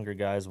of the younger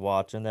guys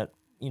watching that,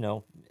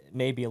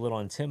 may be a little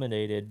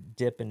intimidated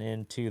dipping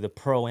into the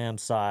pro-am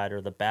side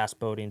or the bass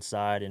boating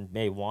side and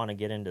may want to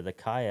get into the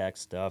kayak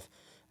stuff.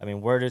 I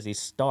mean, where does he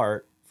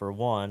start, for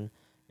one?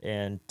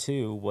 And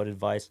two, what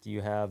advice do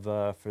you have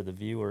for the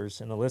viewers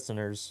and the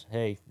listeners?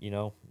 Hey,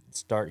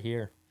 start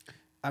here.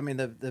 I mean,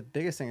 the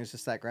biggest thing is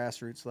just that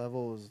grassroots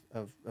level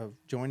of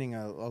joining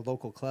a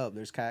local club.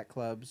 There's kayak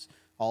clubs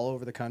all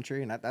over the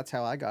country, and that's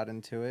how I got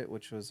into it,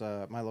 which was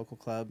my local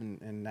club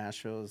in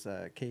Nashville is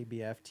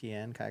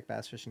KBFTN, Kayak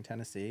Bass Fishing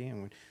Tennessee,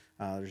 and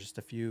there's just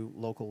a few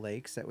local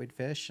lakes that we'd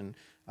fish, and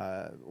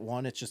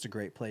one, it's just a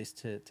great place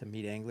to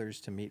meet anglers,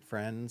 to meet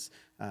friends,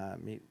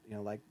 meet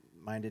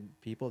like-minded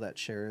people that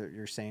share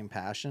your same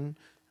passion.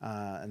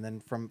 And then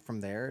from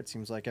there, it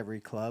seems like every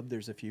club,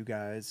 there's a few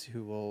guys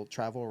who will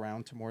travel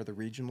around to more of the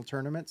regional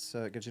tournaments.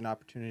 So it gives you an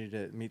opportunity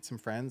to meet some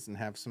friends and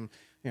have some,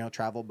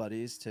 travel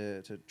buddies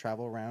to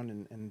travel around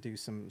and do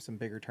some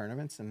bigger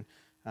tournaments. And,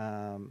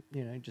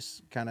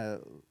 just kind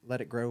of let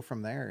it grow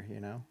from there,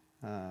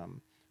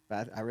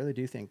 But I really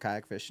do think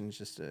kayak fishing is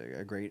just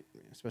a great,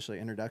 especially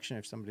introduction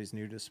if somebody's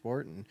new to the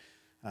sport. And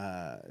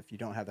if you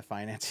don't have the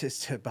finances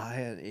to buy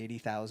an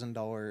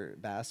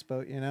 $80,000 bass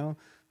boat,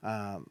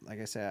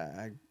 like I said,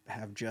 I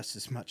have just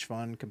as much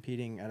fun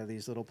competing out of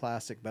these little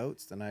plastic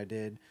boats than I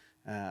did.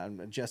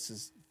 I'm just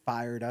as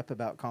fired up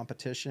about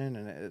competition,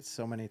 and it's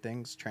so many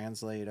things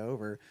translate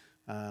over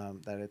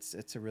that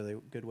it's a really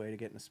good way to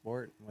get in the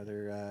sport,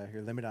 whether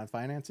you're limited on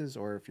finances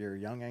or if you're a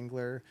young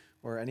angler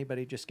or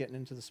anybody just getting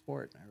into the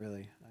sport.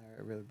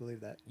 I really believe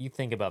that. You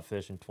think about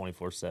fishing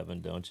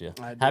 24/7, don't you?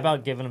 I do. How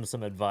about giving them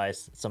some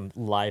advice, some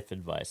life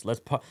advice? Let's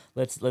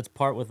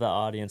part with the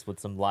audience with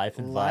some life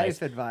advice.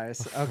 Life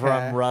advice, okay.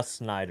 From Rus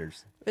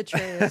Snyders.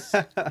 Betrayers.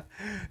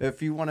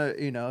 If you want to,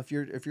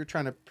 if you're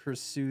trying to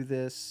pursue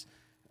this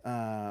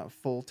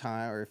full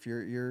time, or if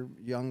you're a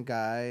young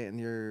guy and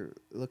you're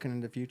looking in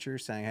the future,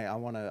 saying, "Hey,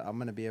 I'm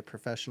gonna be a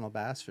professional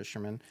bass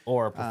fisherman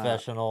Or a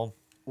professional."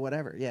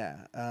 Whatever,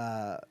 yeah.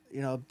 A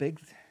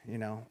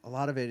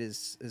lot of it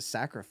is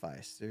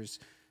sacrifice. There's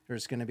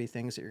going to be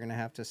things that you're going to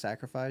have to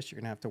sacrifice. You're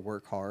going to have to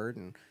work hard,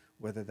 and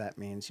whether that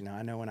means,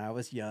 I know when I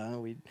was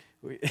young,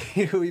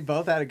 we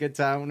both had a good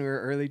time when we were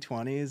early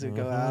 20s. We'd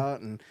go out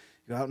and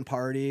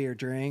party or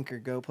drink or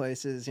go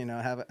places,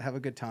 have a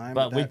good time.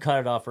 But we'd cut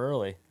it off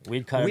early.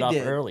 We'd cut it off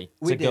early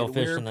to go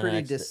fishing the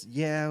next day.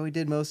 Yeah, we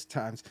did most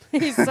times.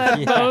 He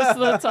said most of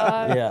the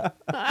time. Yeah.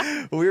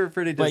 We were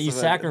pretty disciplined. But you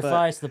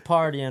sacrifice the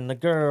partying, the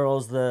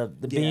girls, the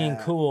being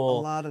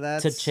cool, a lot of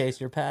that to chase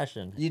your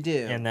passion. You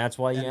do. And that's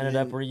why you ended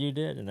up where you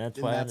did. And that's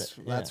why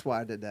that's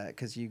why I did that,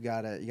 because you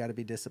gotta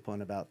be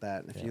disciplined about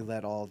that. And if you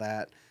let all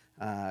that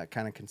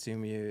kind of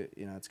consume you,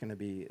 it's going to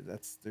be,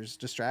 there's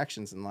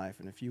distractions in life.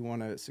 And if you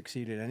want to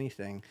succeed at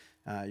anything,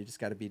 you just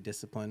got to be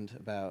disciplined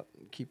about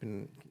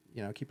keeping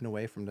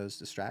away from those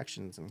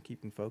distractions and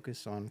keeping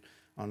focus on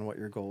what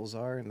your goals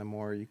are. And the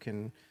more you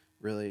can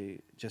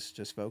really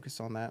just focus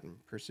on that and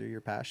pursue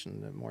your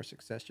passion, the more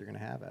success you're going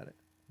to have at it.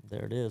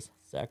 There it is.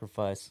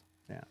 Sacrifice.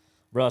 Yeah.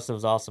 Russ, it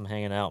was awesome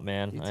hanging out,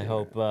 man. You I too,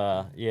 hope,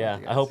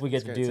 man. I hope we get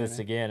It's to great do this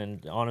seeing again.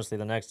 And honestly,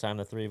 the next time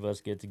the three of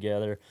us get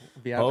together,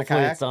 Be out on a hopefully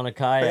kayak? it's on a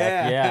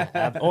kayak.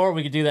 Yeah. Or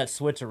we could do that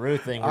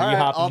switcheroo thing where All you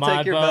right, hop in I'll my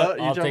take your boat, boat,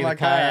 you I'll jump take my the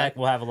kayak, kayak.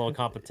 we'll have a little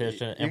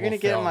competition, You're and going to we'll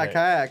get in film my it.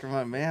 kayak. I'm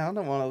like, man, I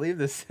don't want to leave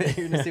this thing.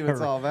 You're going to see what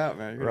it's all about,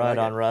 man. You're gonna Right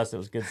like on, it. Russ. It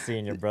was good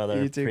seeing you,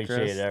 brother. You too, Appreciate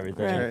Chris.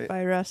 everything. Right. Right.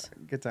 Bye, Russ.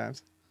 Good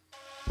times.